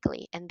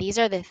physically. And these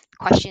are the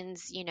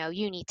questions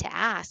you need to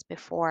ask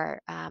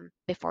before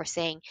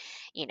saying,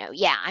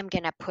 yeah, I'm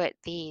gonna put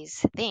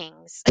these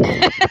things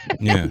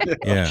yeah,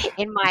 yeah.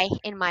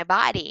 in my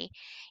body,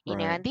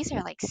 Right. and these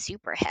are like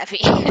super heavy.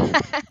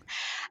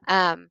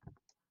 um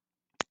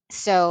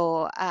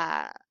So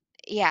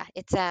yeah,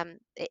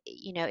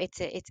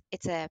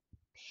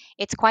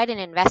 it's quite an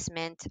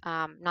investment,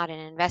 not an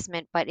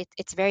investment, but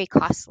it's very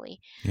costly.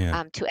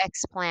 Yeah. To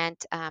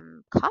explant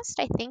cost,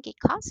 I think it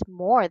costs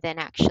more than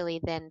actually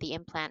than the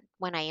implant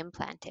when I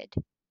implanted.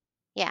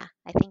 Yeah,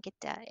 I think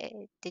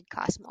it did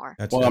cost more.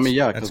 Well, I mean,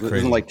 yeah, That's because isn't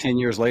crazy. like 10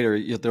 years later,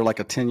 they're like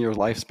a 10-year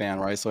lifespan,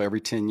 right? So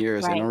every 10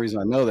 years, and the Right, reason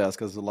I know that is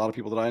because a lot of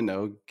people that I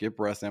know get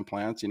breast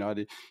implants.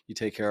 You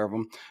take care of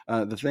them.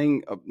 The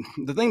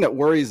thing that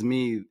worries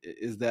me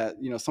is that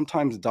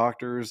sometimes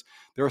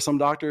there are some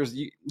doctors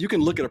you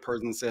can look at a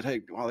person and say,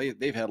 hey, well,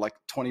 they've had like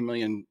 20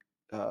 million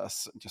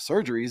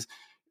surgeries.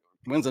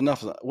 When is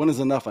enough,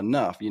 and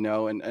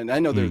I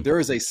know Mm. there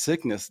is a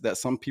sickness that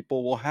some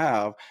people will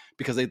have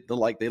because they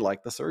like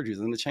the surgeries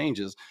and the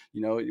changes,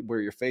 where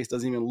your face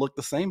doesn't even look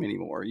the same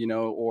anymore,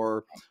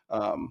 or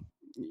um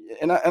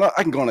and I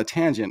can go on a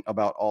tangent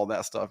about all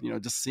that stuff,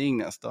 just seeing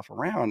that stuff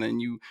around.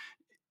 And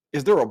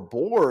is there a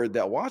board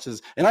that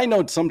watches? And I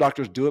know some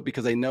doctors do it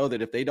because they know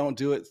that if they don't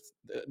do it,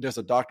 there's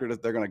a doctor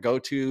that they're going to go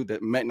to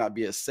that might not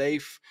be as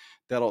safe,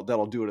 that'll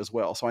do it as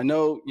well. So I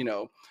know,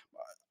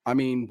 I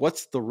mean,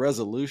 what's the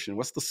resolution?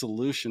 What's the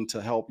solution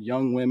to help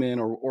young women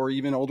or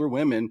even older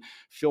women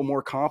feel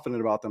more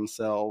confident about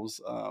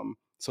themselves,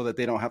 so that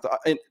they don't have to?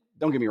 And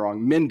don't get me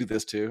wrong, men do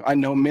this too. I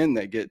know men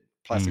that get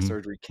plastic Mm-hmm.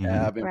 surgery,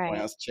 Mm-hmm. calf right.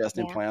 implants, chest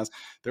Yeah, implants.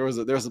 I don't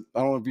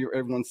know if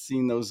everyone's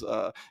seen those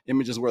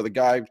images where the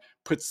guy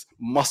puts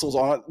muscles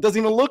on it. It doesn't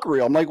even look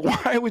real. I'm like,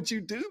 why would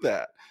you do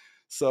that?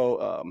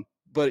 So,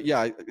 but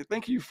yeah,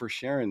 thank you for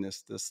sharing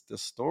this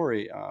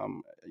story.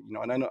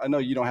 And I know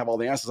you don't have all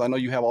the answers. I know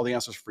you have all the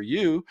answers for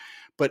you,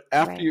 but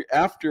right.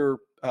 after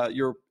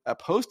your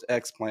post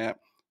explant,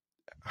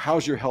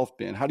 how's your health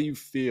been? How do you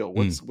feel?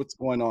 Mm. What's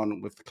going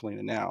on with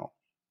Kalina now?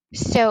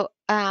 So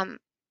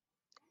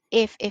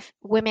if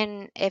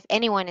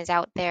anyone is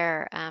out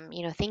there,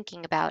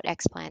 thinking about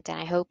explant, and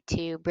I hope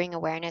to bring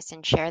awareness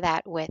and share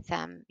that with,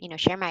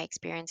 share my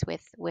experience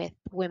with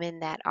women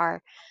that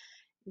are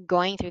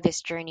going through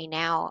this journey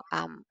now.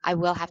 I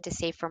will have to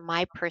say, from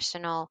my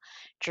personal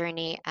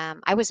journey,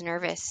 I was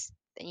nervous,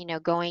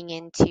 going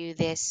into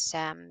this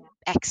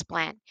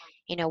explant.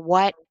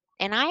 What,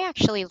 and I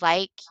actually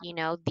like,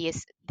 the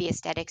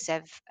aesthetics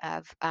of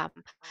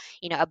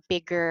a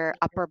bigger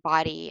upper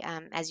body.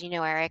 As you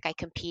know, Eric, I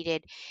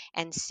competed,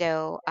 and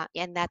so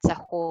and that's a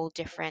whole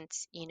different,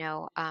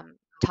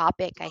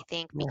 topic, I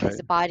think, because Right.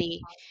 the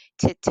body,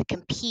 to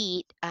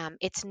compete,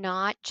 it's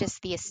not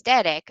just the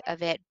aesthetic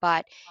of it,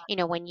 but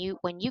when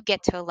you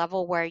get to a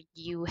level where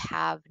you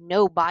have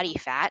no body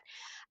fat,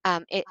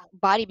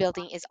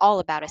 bodybuilding is all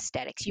about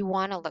aesthetics. You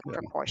want to look Yeah.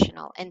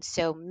 proportional, and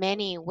so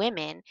many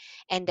women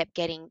end up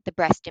getting the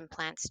breast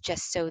implants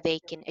just so they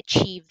can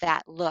achieve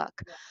that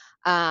look,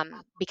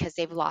 because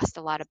they've lost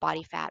a lot of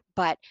body fat.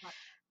 But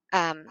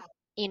um,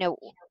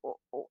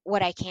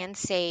 what I can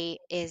say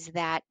is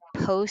that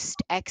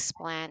post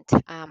explant,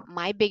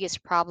 my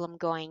biggest problem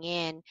going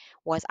in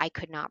was I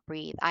could not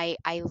breathe. I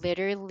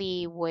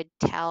literally would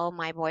tell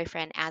my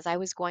boyfriend as I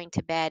was going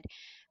to bed,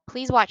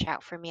 please watch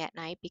out for me at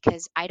night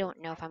because I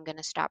don't know if I'm going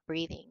to stop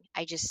breathing.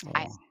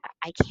 Oh.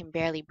 I can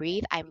barely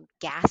breathe. I'm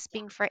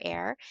gasping for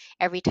air.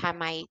 Every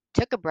time I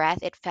took a breath,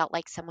 it felt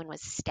like someone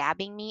was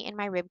stabbing me in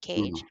my rib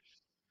cage. Mhm.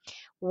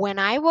 When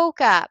I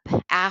woke up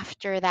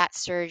after that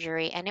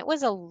surgery, and it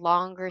was a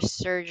longer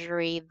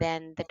surgery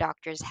than the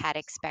doctors had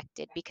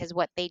expected, because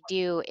what they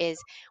do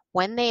is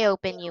when they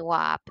open you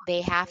up,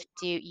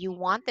 you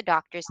want the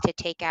doctors to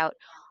take out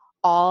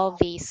all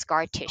the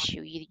scar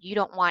tissue. You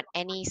don't want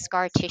any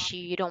scar tissue.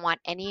 You don't want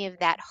any of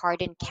that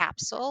hardened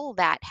capsule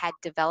that had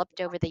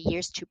developed over the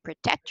years to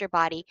protect your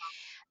body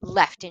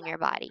left in your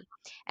body.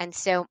 And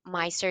so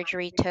my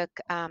surgery took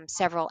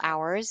several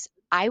hours.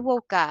 I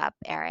woke up,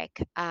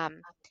 Eric,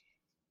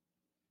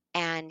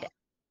 and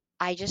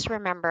I just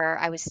remember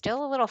I was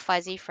still a little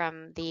fuzzy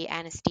from the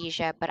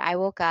anesthesia, but I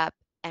woke up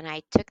and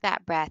I took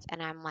that breath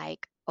and I'm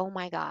like, "Oh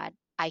my God,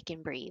 I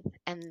can breathe."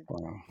 And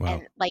Wow.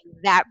 Wow. and like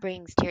that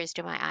brings tears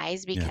to my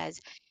eyes Yeah.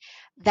 because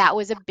that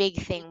was a big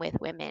thing with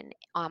women,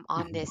 on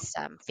Mhm. this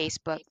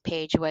Facebook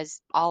page.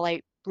 Was all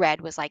I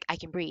read was like, "I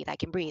can breathe, I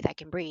can breathe, I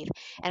can breathe."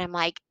 And I'm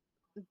like,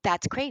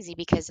 that's crazy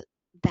because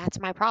that's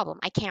my problem.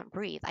 I can't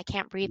breathe. I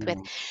can't breathe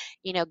with,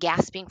 Yeah.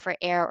 gasping for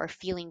air or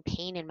feeling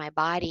pain in my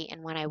body.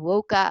 And when I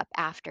woke up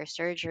after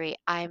surgery,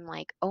 I'm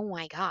like, oh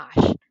my gosh,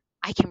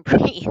 I can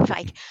breathe.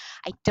 Like,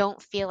 I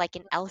don't feel like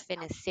an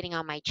elephant is sitting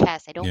on my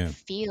chest. I don't Yeah.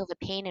 feel the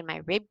pain in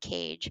my rib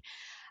cage.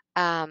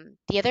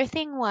 The other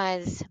thing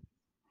was,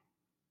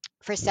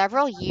 for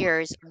several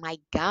years, my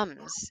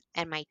gums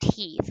and my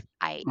teeth,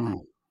 I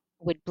Mhm.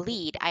 would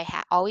bleed.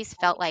 Always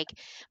felt like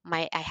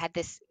I had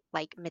this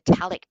like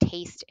metallic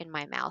taste in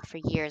my mouth for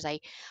years. I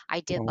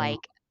did Oh, wow.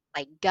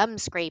 like gum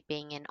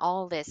scraping and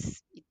all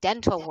this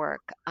dental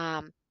work.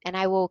 And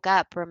I woke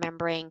up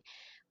remembering,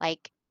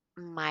 like,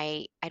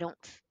 I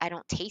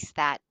don't taste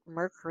that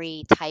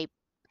mercury type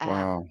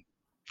Wow.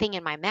 thing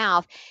in my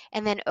mouth.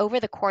 And then over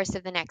the course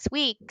of the next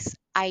weeks,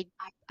 I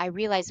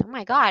realized, oh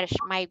my gosh,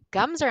 my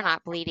gums are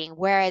not bleeding.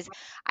 Whereas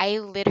I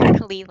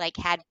literally like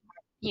had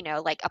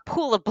like a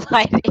pool of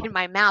blood in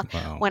my mouth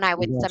Wow. when I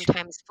would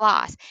sometimes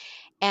floss.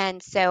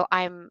 And so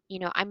I'm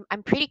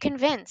pretty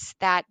convinced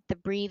that the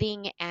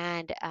breathing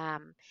and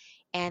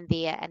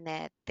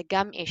the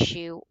gum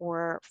issue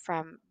were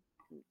from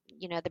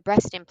the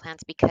breast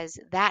implants, because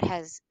that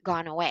has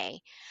gone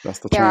away. That's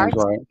the There are, change,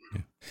 right?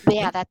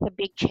 yeah, that's a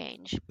big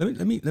change.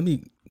 Let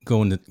me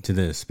go into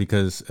this,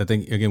 because I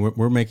think again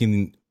we're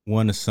making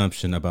one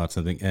assumption about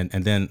something,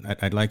 and then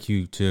I'd like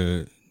you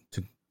to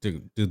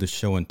do the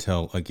show and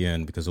tell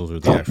again, because those are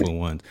the actual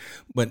ones.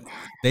 But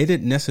they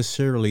didn't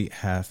necessarily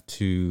have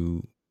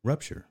to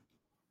rupture,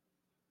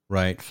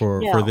 right,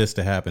 for No. this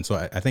to happen. So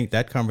I think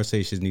that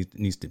conversation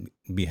needs to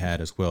be had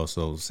as well.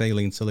 So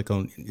saline,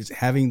 silicone, is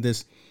having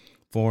this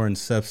foreign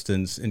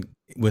substance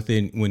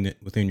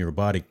within your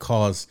body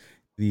cause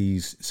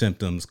these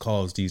symptoms,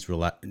 cause these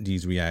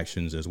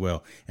reactions as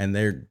well, and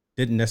there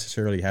didn't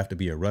necessarily have to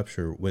be a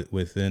rupture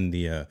within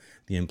the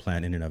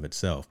implant in and of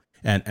itself.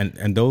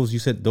 And those, you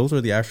said those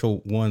are the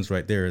actual ones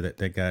right there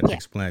that got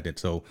explanted.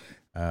 So,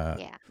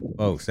 Yeah.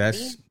 folks,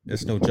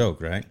 that's no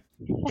joke, right?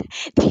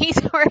 These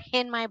were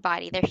in my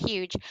body. They're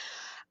huge.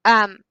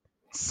 Um,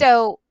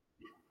 so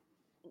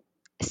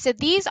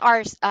these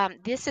are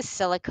this is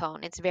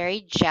silicone. It's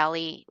very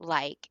jelly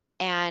like,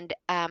 and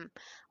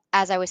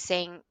as I was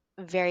saying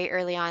very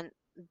early on,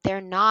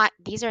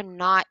 these are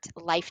not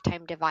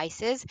lifetime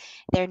devices.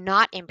 They're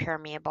not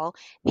impermeable.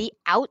 The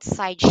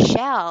outside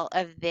shell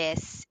of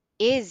this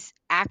is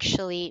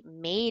actually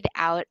made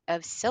out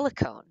of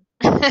silicone.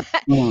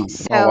 Oh,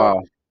 So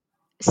wow.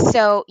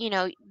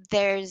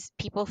 there's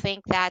people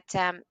think that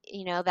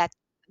that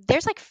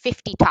there's like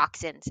 50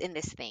 toxins in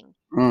this thing.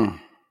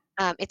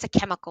 It's a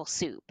chemical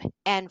soup,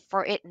 and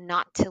for it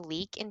not to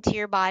leak into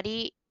your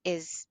body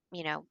is,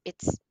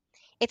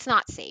 it's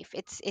not safe.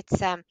 It,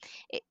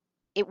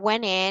 it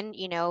went in,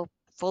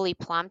 fully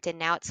plumped, and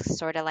now it's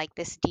sort of like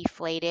this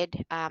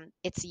deflated.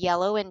 It's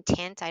yellow in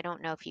tint. I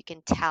don't know if you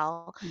can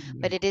tell,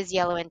 but it is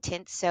yellow in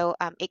tint. So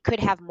it could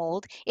have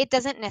mold. It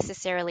doesn't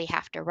necessarily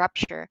have to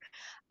rupture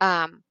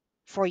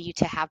for you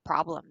to have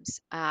problems.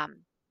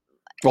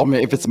 Well, I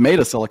mean, if it's made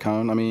of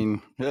silicone, I mean,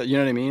 you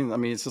know what I mean? I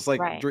mean, it's just like,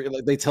 Right.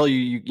 like they tell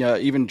you,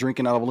 even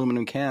drinking out of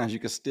aluminum cans, you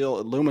can still,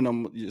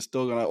 aluminum, you're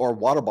still going to, or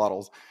water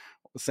bottles,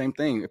 the same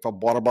thing. If a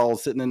water bottle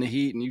is sitting in the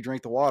heat and you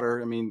drink the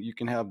water, I mean, you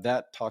can have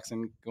that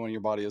toxin go in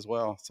your body as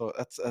well. So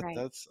Right.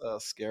 that's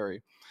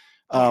scary.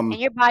 Yeah, and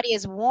your body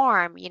is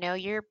warm,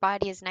 your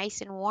body is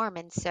nice and warm,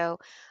 and so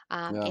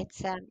Yeah.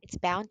 it's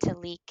bound to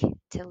leak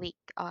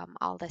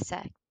all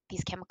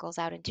these chemicals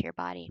out into your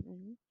body.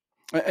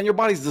 And your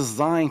body's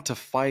designed to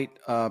fight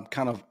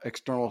kind of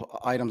external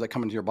items that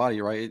come into your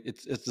body, right?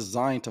 It's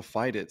designed to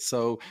fight it.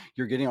 So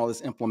you're getting all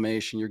this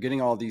inflammation, you're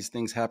getting all these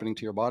things happening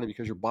to your body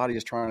because your body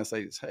is trying to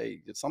say,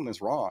 "Hey,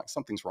 something's wrong.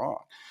 Something's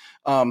wrong."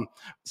 Um,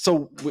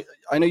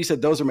 I know you said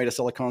those are made of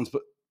silicones,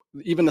 but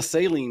even the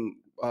saline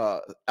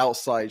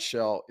outside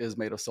shell is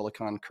made of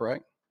silicone,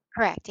 correct?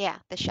 Correct. Yeah,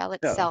 the shell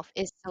Yeah. itself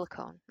is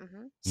silicone.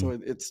 So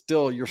it's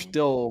still,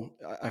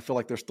 I feel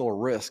like there's still a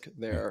risk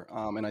there.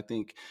 And I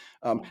think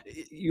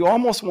you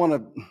almost want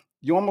to,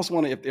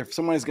 if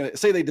somebody's going to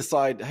say, they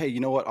decide, hey, you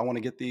know what, I want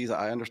to get these.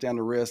 I understand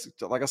the risk.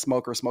 Like a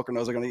smoker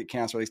knows they're going to get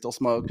cancer. They still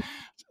smoke.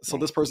 So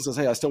this person says,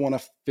 hey, I still want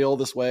to feel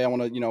this way. I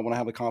want to, want to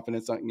have the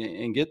confidence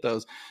and get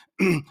those.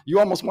 You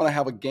almost want to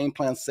have a game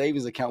plan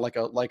savings account, like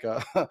a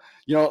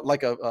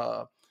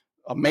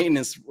a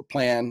maintenance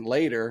plan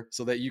later,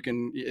 so that you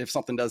can, if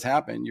something does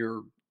happen,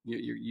 you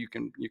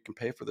can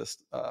pay for this.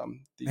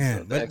 Man,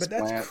 The but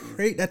that's explant.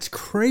 crazy. That's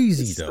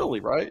crazy, It's though.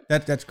 silly, right?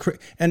 That's crazy.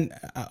 And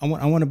I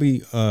want to be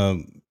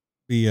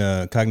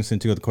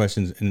cognizant too of the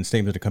questions and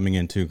statements that are coming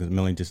in too, because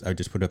Melanie I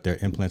just put up there.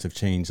 Implants have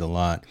changed a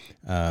lot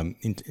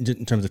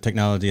in terms of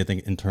technology. I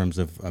think in terms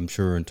of, I'm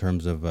sure in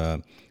terms of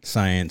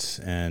science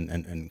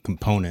and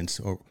components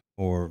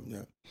or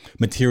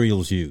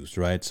materials used,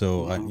 right?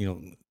 So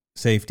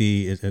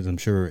safety is, as I'm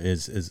sure,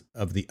 is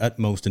of the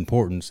utmost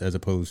importance, as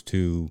opposed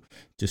to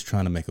just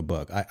trying to make a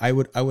buck. I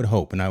would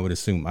hope, and I would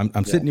assume.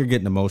 I'm sitting here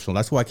getting emotional.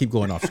 That's why I keep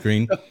going off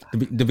screen,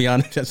 to be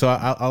honest. So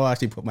I'll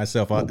actually put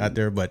myself out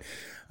there. But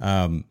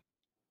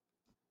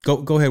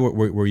go ahead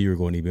where you were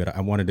going, Evie.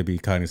 I wanted to be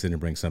cognizant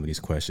and bring some of these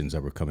questions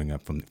that were coming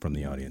up from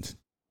the audience.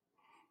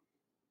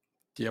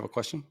 Do you have a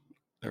question?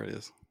 There it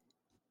is.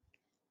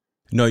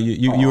 No,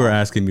 you were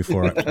asking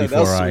before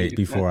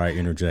I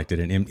interjected,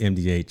 and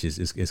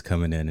MDH is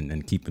coming in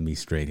and keeping me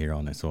straight here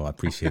on it. So I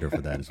appreciate her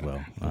for that as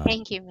well.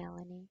 Thank you,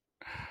 Melanie.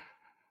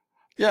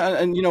 Yeah,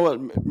 and you know what?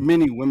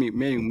 Many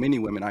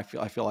women, I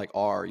feel like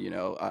are,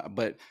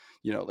 but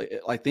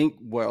I think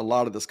where a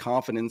lot of this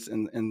confidence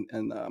and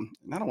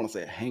I don't want to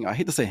say I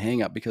hate to say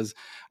hang up, because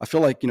I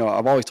feel like,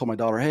 I've always told my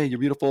daughter, hey, you're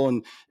beautiful,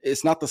 and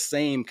it's not the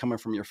same coming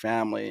from your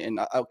family, and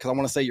because I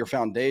want to say your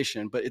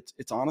foundation, but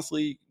it's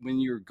honestly,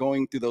 when you're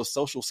going through those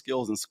social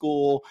skills in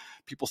school,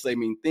 people say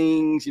mean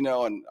things, and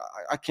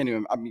I can't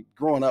even. I mean,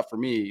 growing up for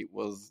me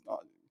was.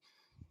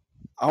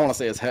 I want to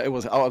say I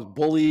was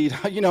bullied,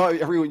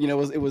 everyone,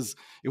 it was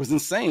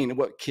insane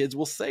what kids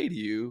will say to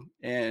you.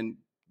 And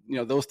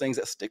those things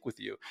that stick with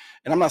you.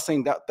 And I'm not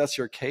saying that that's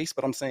your case,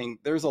 but I'm saying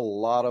there's a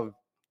lot of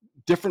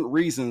different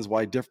reasons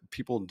why different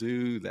people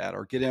do that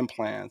or get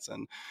implants.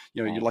 And,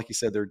 Right. like you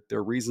said,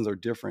 their reasons are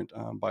different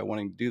by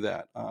wanting to do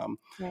that.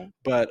 Right.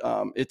 But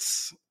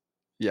it's,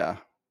 yeah.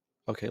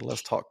 Okay,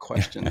 let's talk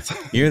questions.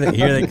 Here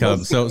they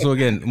come. So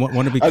again,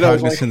 want to be I know,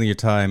 it's cognizant of your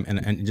time,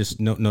 and just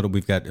know that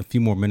we've got a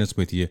few more minutes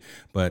with you.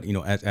 But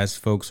as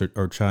folks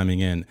are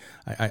chiming in,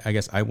 I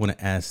guess I want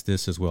to ask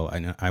this as well.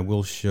 I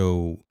will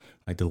show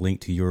like the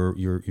link to your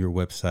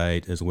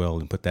website as well,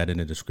 and put that in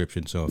the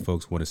description. So if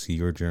folks want to see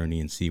your journey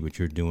and see what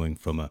you're doing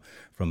from a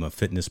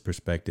fitness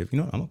perspective,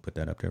 I'm gonna put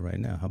that up there right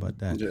now. How about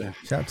that? Yeah.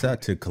 Shouts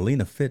out to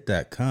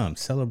KalinaFit.com.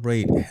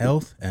 Celebrate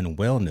health and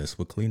wellness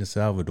with Kalina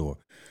Salvador.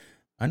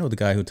 I know the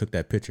guy who took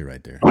that picture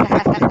right there. Well,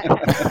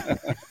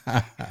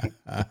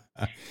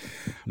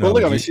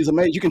 look, I mean, she's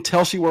amazing. You can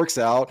tell she works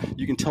out.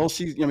 You can tell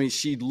she's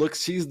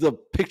the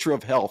picture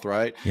of health,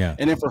 right? Yeah.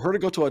 And then for her to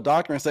go to a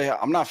doctor and say,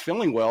 I'm not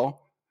feeling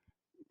well,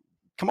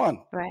 come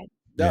on. Right.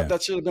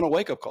 That should have been a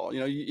wake up call.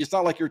 It's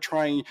not like you're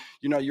trying,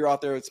 you're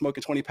out there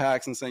smoking 20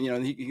 packs and saying,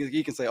 and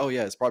he can say, oh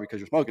yeah, it's probably because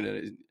you're smoking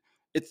it.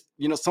 It's,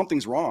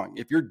 something's wrong.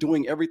 If you're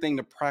doing everything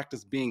to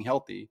practice being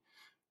healthy,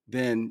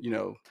 then,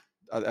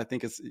 I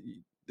think it's,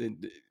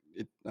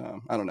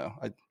 I don't know.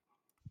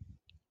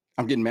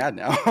 I'm getting mad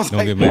now.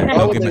 Don't get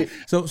mad.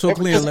 So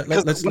Kalina,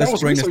 let's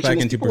bring this back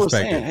into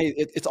perspective. Saying, hey,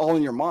 it's all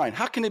in your mind.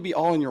 How can it be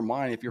all in your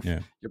mind if your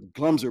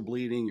gums are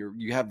bleeding,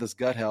 you have this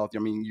gut health? I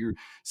mean,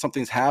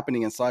 something's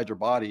happening inside your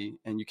body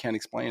and you can't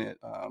explain it.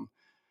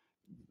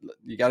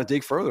 You got to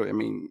dig further. I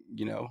mean,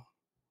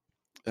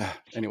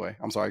 anyway,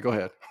 I'm sorry. Go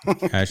ahead.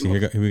 Actually,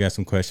 here we got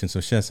some questions. So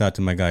shouts out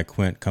to my guy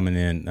Quint coming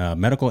in.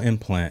 Medical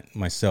implant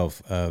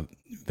myself.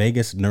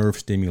 Vagus nerve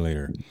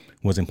stimulator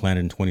was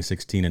implanted in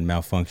 2016 and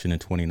malfunctioned in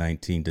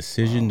 2019.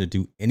 Decision to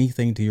do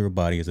anything to your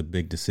body is a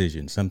big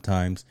decision.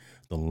 Sometimes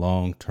the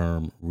long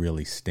term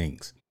really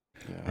stinks,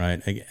 right?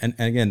 And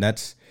again,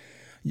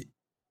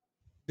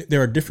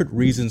 there are different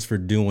reasons for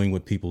doing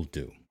what people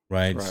do,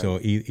 right? So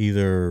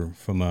either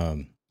from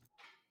a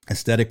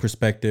aesthetic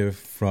perspective,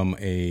 from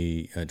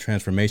a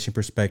transformation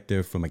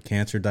perspective, from a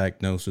cancer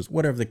diagnosis,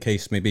 whatever the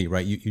case may be,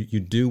 right? You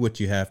do what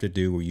you have to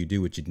do, or you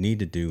do what you need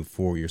to do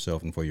for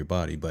yourself and for your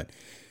body, but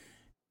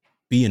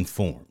be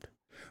informed,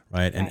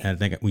 right? And I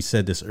think we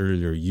said this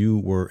earlier, you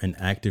were an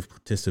active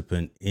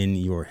participant in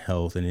your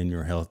health and in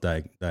your health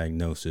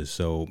diagnosis.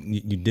 So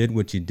you did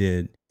what you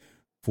did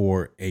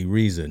for a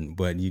reason,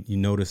 but you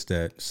noticed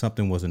that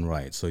something wasn't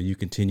right. So you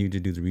continued to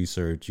do the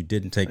research. You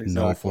didn't take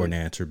no for an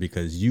answer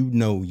because you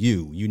know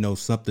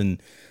something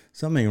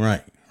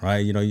ain't right?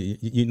 You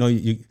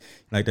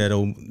like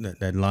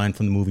that line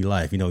from the movie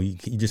Life. You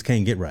just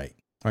can't get right.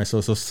 All right,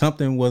 so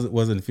something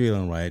wasn't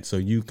feeling right. So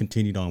you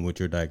continued on with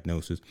your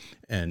diagnosis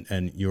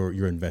and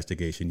your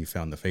investigation. You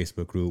found the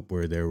Facebook group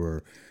where there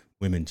were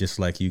women just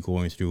like you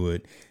going through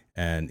it,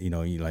 and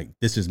you're like,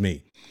 this is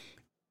me.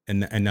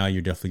 And now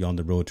you're definitely on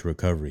the road to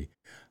recovery.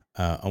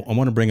 I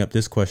want to bring up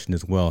this question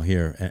as well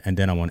here, and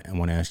then I want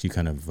to ask you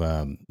kind of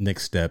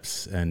next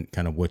steps and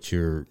kind of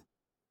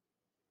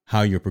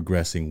how you're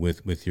progressing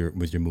with your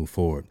move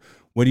forward.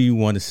 What do you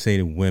want to say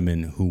to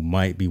women who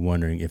might be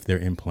wondering if their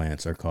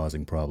implants are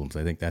causing problems?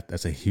 I think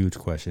that's a huge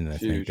question, and I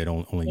think that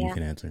only you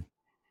can answer.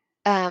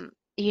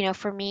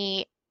 For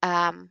me,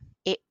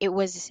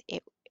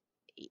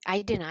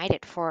 I denied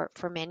it for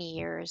many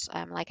years.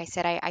 Like I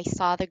said, I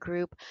saw the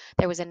group.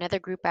 There was another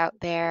group out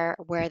there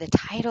where the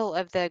title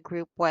of the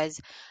group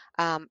was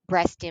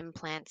Breast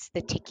Implants,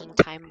 the Ticking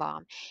Time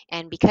Bomb.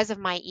 And because of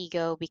my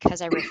ego,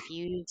 because I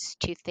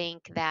refused to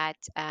think that,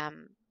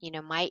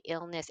 my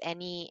illness,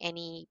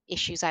 any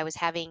issues I was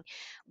having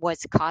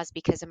was caused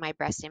because of my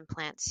breast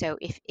implants. So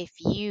if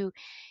you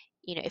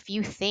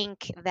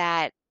think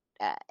that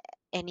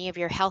any of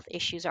your health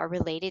issues are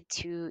related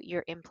to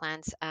your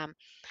implants,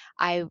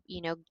 I,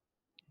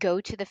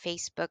 go to the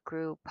Facebook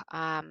group,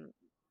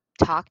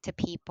 talk to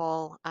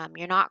people.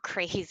 You're not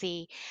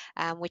crazy,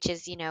 which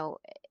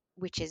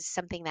is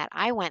something that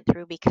I went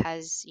through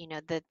because,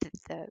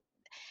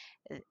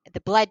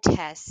 the blood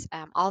tests,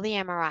 all the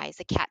MRIs,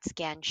 the CAT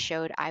scan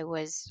showed I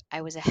was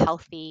a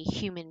healthy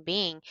human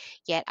being,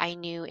 yet I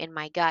knew in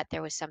my gut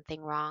there was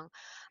something wrong.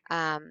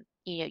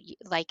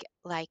 Like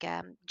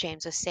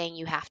James was saying,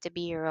 you have to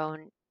be your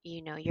own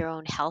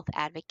health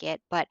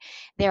advocate, but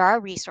there are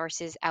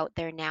resources out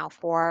there now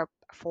for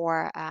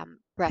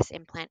breast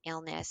implant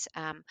illness.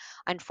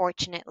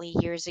 Unfortunately,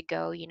 years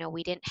ago,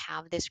 we didn't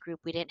have this group,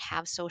 we didn't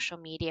have social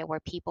media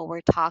where people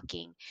were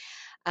talking.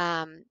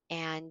 And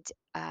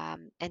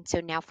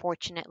so now,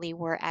 fortunately,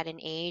 we're at an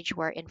age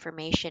where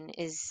information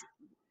is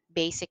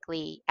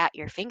basically at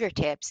your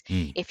fingertips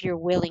if you're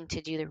willing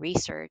to do the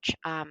research.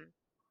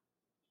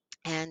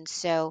 And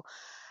so,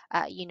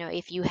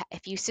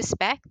 if you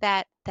suspect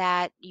that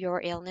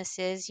your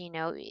illnesses,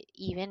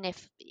 even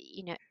if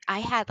I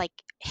had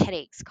like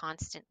headaches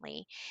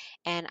constantly,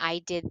 and I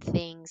did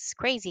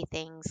crazy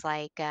things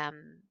like I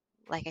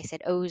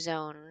said,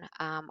 ozone.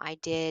 I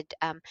did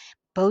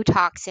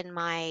Botox in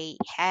my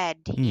head,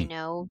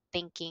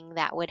 thinking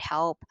that would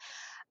help.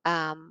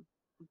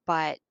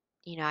 But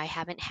I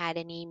haven't had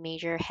any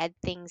major head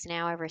things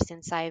now ever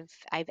since I've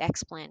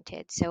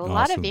explanted. So a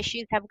lot of Awesome.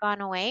 issues have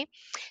gone away.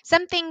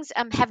 Some things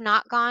have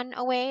not gone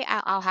away.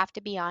 I'll have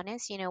to be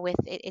honest. With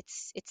it,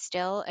 it's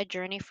still a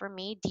journey for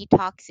me.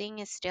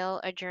 Detoxing is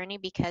still a journey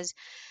because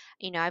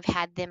I've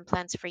had the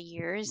implants for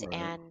years, Right.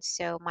 and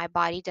so my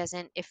body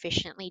doesn't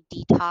efficiently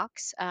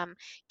detox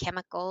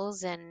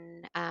chemicals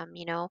and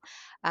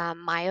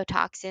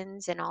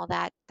myotoxins and all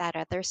that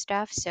other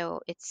stuff.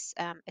 So it's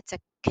a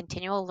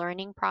continual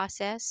learning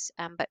process,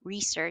 but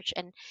research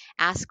and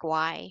ask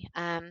why.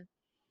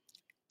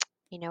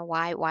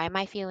 Why am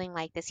I feeling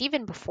like this?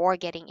 Even before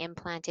getting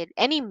implanted,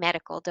 any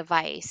medical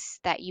device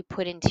that you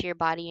put into your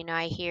body,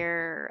 I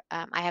hear,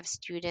 I have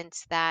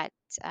students that,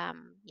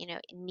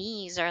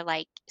 knees are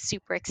like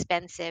super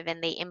expensive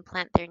and they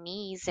implant their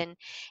knees and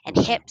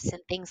Right. hips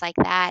and things like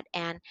that.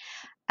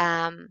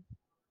 Um,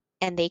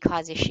 and they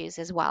cause issues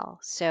as well.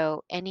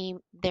 So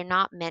they're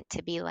not meant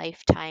to be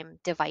lifetime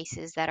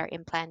devices that are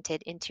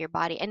implanted into your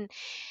body. And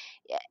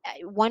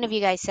one of you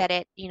guys said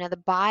it,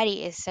 the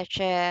body is such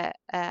a,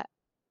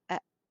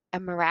 a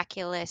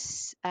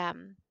miraculous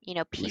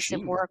piece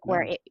of Machine. work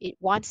where Yeah. it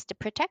wants to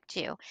protect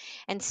you.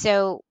 And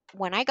so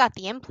when I got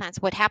the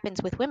implants, what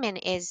happens with women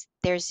is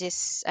there's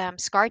this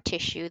scar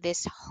tissue,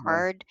 this Yeah.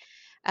 hard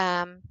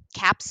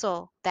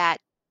capsule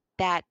that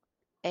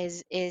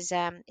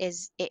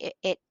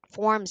it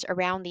forms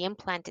around the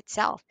implant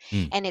itself,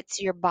 Mm. and it's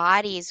your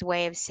body's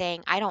way of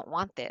saying, I don't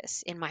want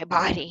this in my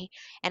body,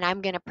 and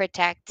I'm going to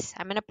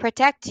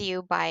protect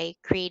you by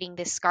creating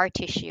this scar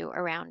tissue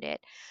around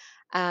it.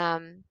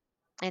 um,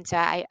 and so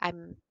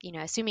I'm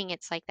assuming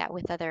it's like that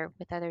with other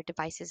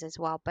devices as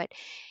well. But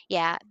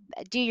yeah,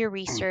 do your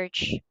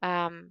research.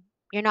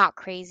 You're not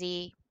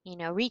crazy.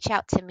 Reach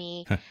out to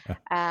me,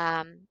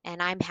 and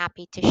I'm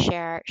happy to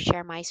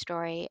share my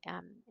story,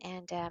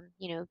 and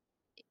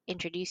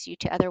introduce you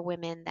to other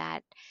women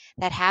that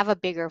have a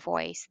bigger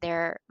voice.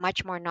 They're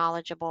much more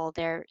knowledgeable.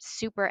 They're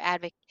super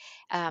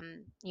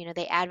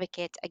they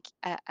advocate.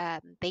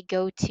 They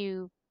go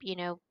to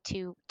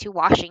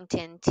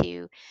Washington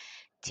to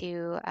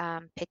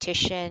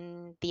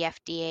petition the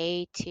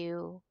FDA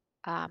to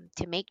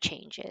make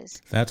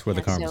changes. That's where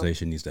the So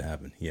conversation needs to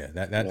happen. Yeah,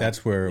 Yeah.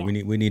 that's where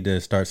yeah, we need to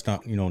start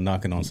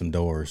knocking on some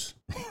doors,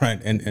 right?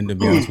 And to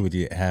be honest with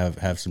you,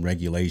 have some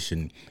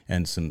regulation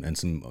and some.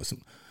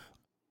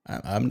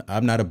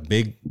 I'm not a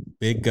big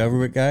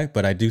government guy,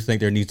 but I do think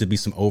there needs to be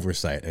some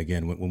oversight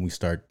again when we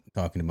start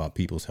talking about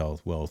people's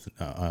health, wealth,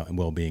 and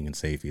well-being and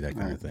safety, that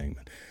kind Right. of thing.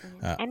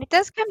 and it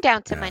does come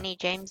down to Yeah. money,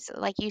 James.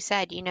 Like you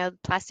said,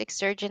 plastic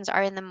surgeons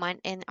are in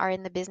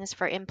the business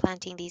for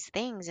implanting these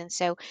things, and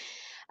so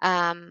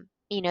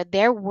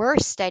there were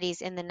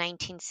studies in the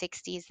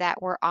 1960s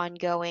that were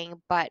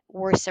ongoing but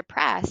were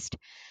suppressed.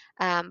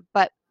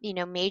 But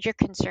major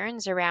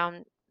concerns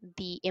around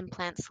the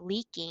implants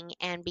leaking,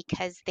 and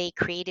because they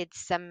created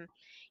some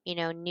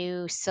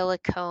new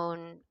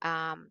silicone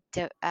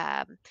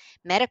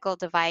medical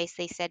device,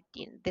 they said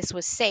this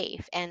was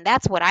safe, and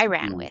that's what I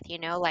ran Mm. with.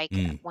 Like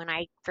Mm. when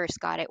I first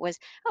got it was,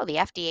 oh, the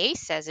FDA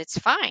says it's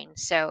fine,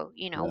 so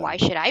Yeah. why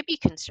should I be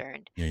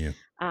concerned? Yeah.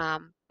 Yeah.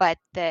 But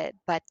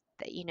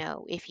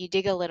if you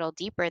dig a little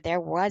deeper, there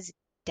was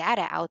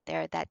data out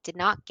there that did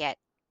not get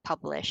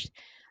published,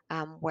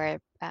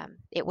 where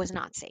it was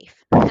not safe.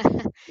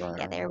 Yeah,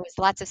 Right. there was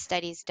lots of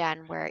studies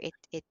done where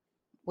it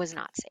was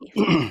not safe.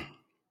 Right.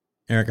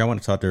 Eric, I want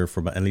to talk to her for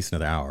about at least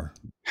another hour,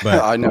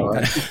 but I know,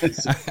 right?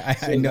 I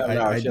She doesn't know have an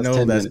hour. I She has know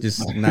 10 that's minutes.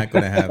 just not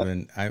going to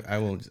happen. I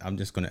will. I'm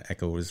just going to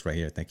echo this right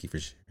here. Thank you for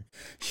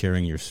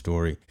sharing your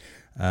story.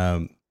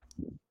 What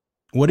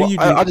do Well, you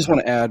I do? just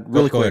want to add Go,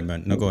 really go quick. ahead,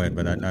 man. No, go ahead.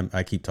 But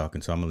I keep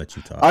talking, so I'm gonna let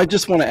you talk. I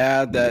just want to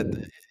add that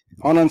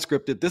on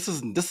Unscripted, this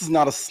is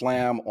not a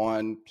slam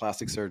on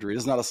plastic surgery.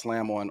 This is not a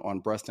slam on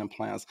breast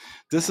implants.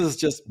 This is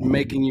just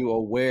making you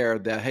aware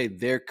that, hey,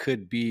 there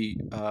could be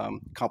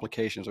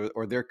complications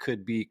or there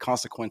could be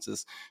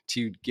consequences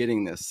to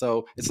getting this.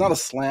 So it's not a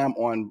slam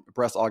on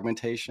breast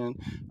augmentation.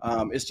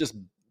 It's just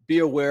be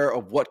aware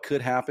of what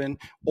could happen,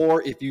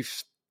 or if you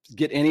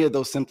get any of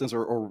those symptoms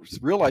or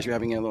realize you're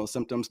having any of those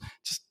symptoms,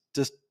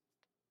 just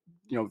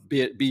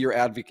be your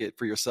advocate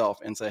for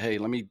yourself and say, hey,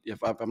 if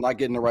I'm not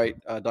getting the right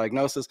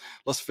diagnosis,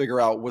 let's figure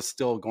out what's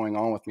still going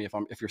on with me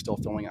if you're still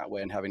feeling that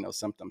way and having those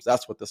symptoms.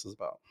 That's what this is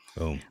about.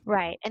 Boom.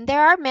 Right. And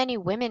there are many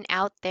women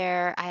out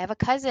there. I have a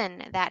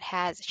cousin that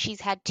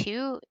she's had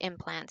 2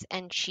 implants,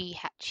 and she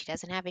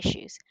doesn't have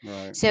issues.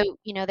 Right. So,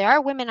 there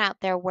are women out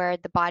there where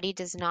the body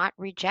does not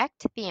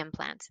reject the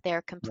implants. They're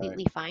Right.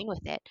 completely fine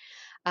with it.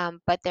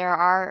 But there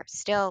are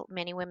still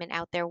many women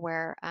out there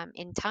where,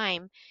 in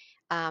time,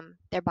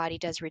 their body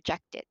does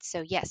reject it.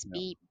 So yes,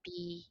 Yeah.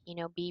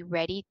 be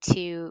ready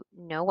to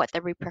know what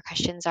the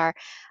repercussions are.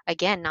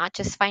 Again, not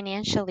just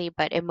financially,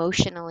 but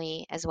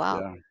emotionally as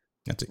well. Yeah.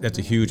 That's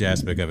a Mhm. huge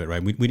aspect of it,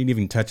 right? We didn't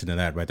even touch into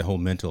that, right? The whole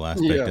mental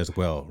aspect Yeah. as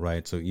well,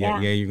 right? So Yeah.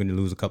 you're going to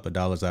lose a couple of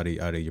dollars out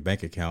of your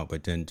bank account,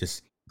 but then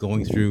just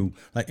going through,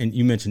 like, and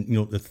you mentioned,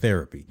 the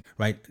therapy,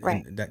 right?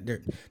 Right.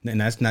 And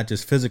that's not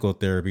just physical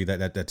therapy,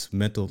 that's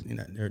mental.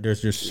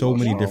 There's just so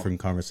many Emotional. different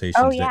Oh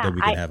conversations yeah. that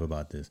we can have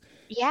about this.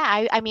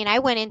 I mean, I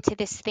went into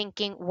this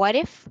thinking, what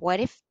if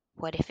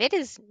it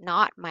is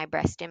not my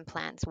breast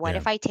implants? What Yeah.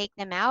 if I take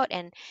them out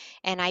and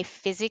I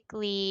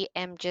physically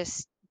am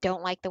just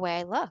don't like the way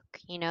I look?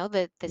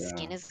 The Yeah.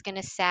 skin is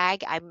gonna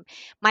sag.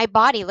 My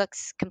body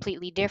looks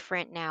completely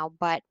different now,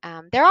 but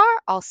there are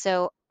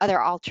also other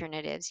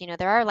alternatives.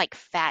 There are like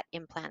fat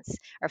implants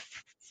or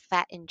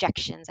fat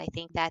injections. I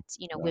think that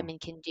Yeah. women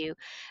can do,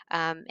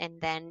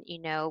 and then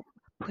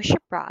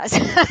push-up bras,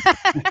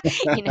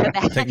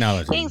 that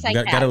Technology. things like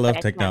Gotta that. love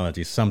But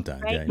technology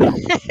sometimes. right.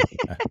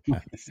 Yeah.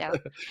 So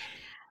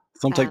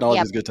Some technology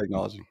yeah, is good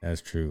technology, That's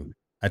true.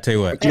 I tell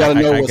you what, but you got to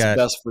know I what's got,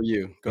 best for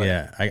you. Go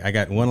ahead. yeah, I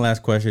got one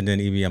last question. Then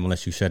Evie, I'm gonna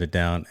let you shut it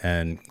down.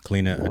 And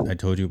Kalina, I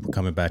told you,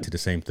 coming back to the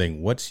same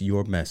thing. What's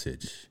your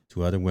message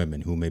to other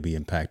women who may be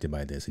impacted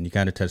by this? And you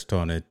kind of touched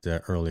on it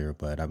earlier,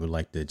 but I would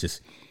like to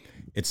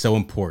it's so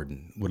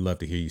important. Would love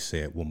to hear you say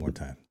it one more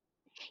time.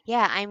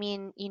 yeah. I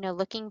mean,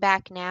 looking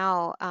back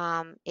now,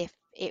 if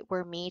it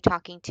were me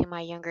talking to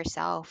my younger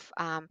self,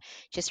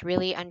 just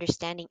really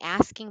understanding,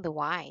 asking the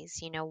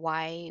whys.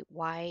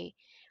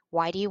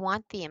 Why do you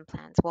want the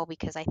implants? Well,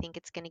 because I think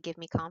it's going to give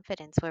me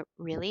confidence. What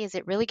really is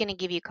it really going to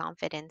give you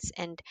confidence?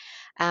 And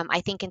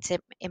I think it's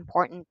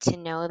important to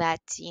know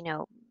that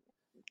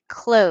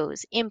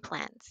clothes,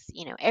 implants,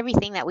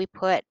 everything that we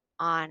put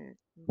on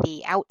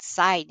the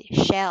outside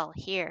shell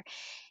here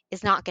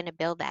is not going to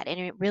build that. And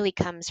it really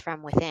comes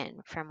from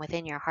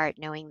within your heart,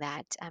 knowing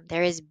that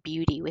there is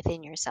beauty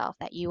within yourself,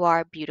 that you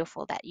are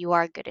beautiful, that you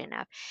are good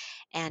enough,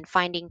 and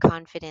finding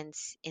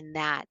confidence in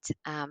that,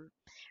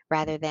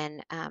 rather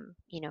than, uh,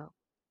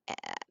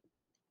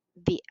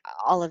 the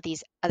all of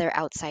these other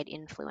outside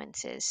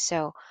influences.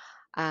 So,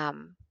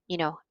 um, you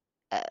know,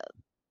 uh,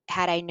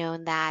 had I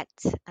known that,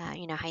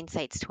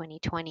 hindsight's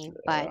 2020.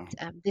 But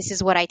Yeah. this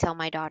is what I tell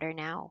my daughter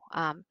now,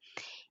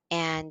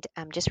 and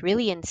just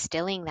really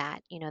instilling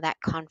that, that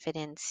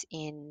confidence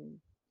in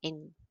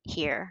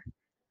here,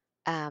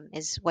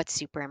 is what's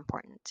super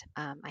important,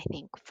 I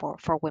think,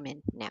 for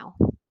women now.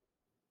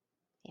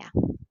 Yeah.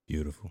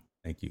 Beautiful.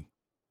 Thank you.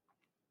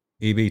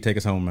 Evie, take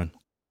us home, man.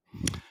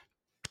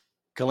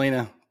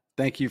 Kalina,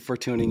 thank you for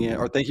tuning in,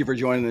 or thank you for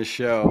joining this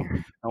show.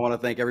 I want to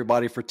thank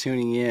everybody for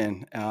tuning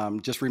in.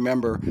 Just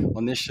remember,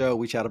 on this show,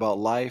 we chat about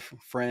life,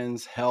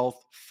 friends,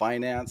 health,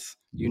 finance,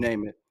 you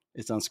name it.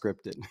 It's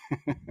unscripted.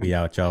 We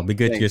out, y'all. Be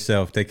good to Thanks.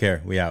 yourself. Take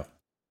care. We out.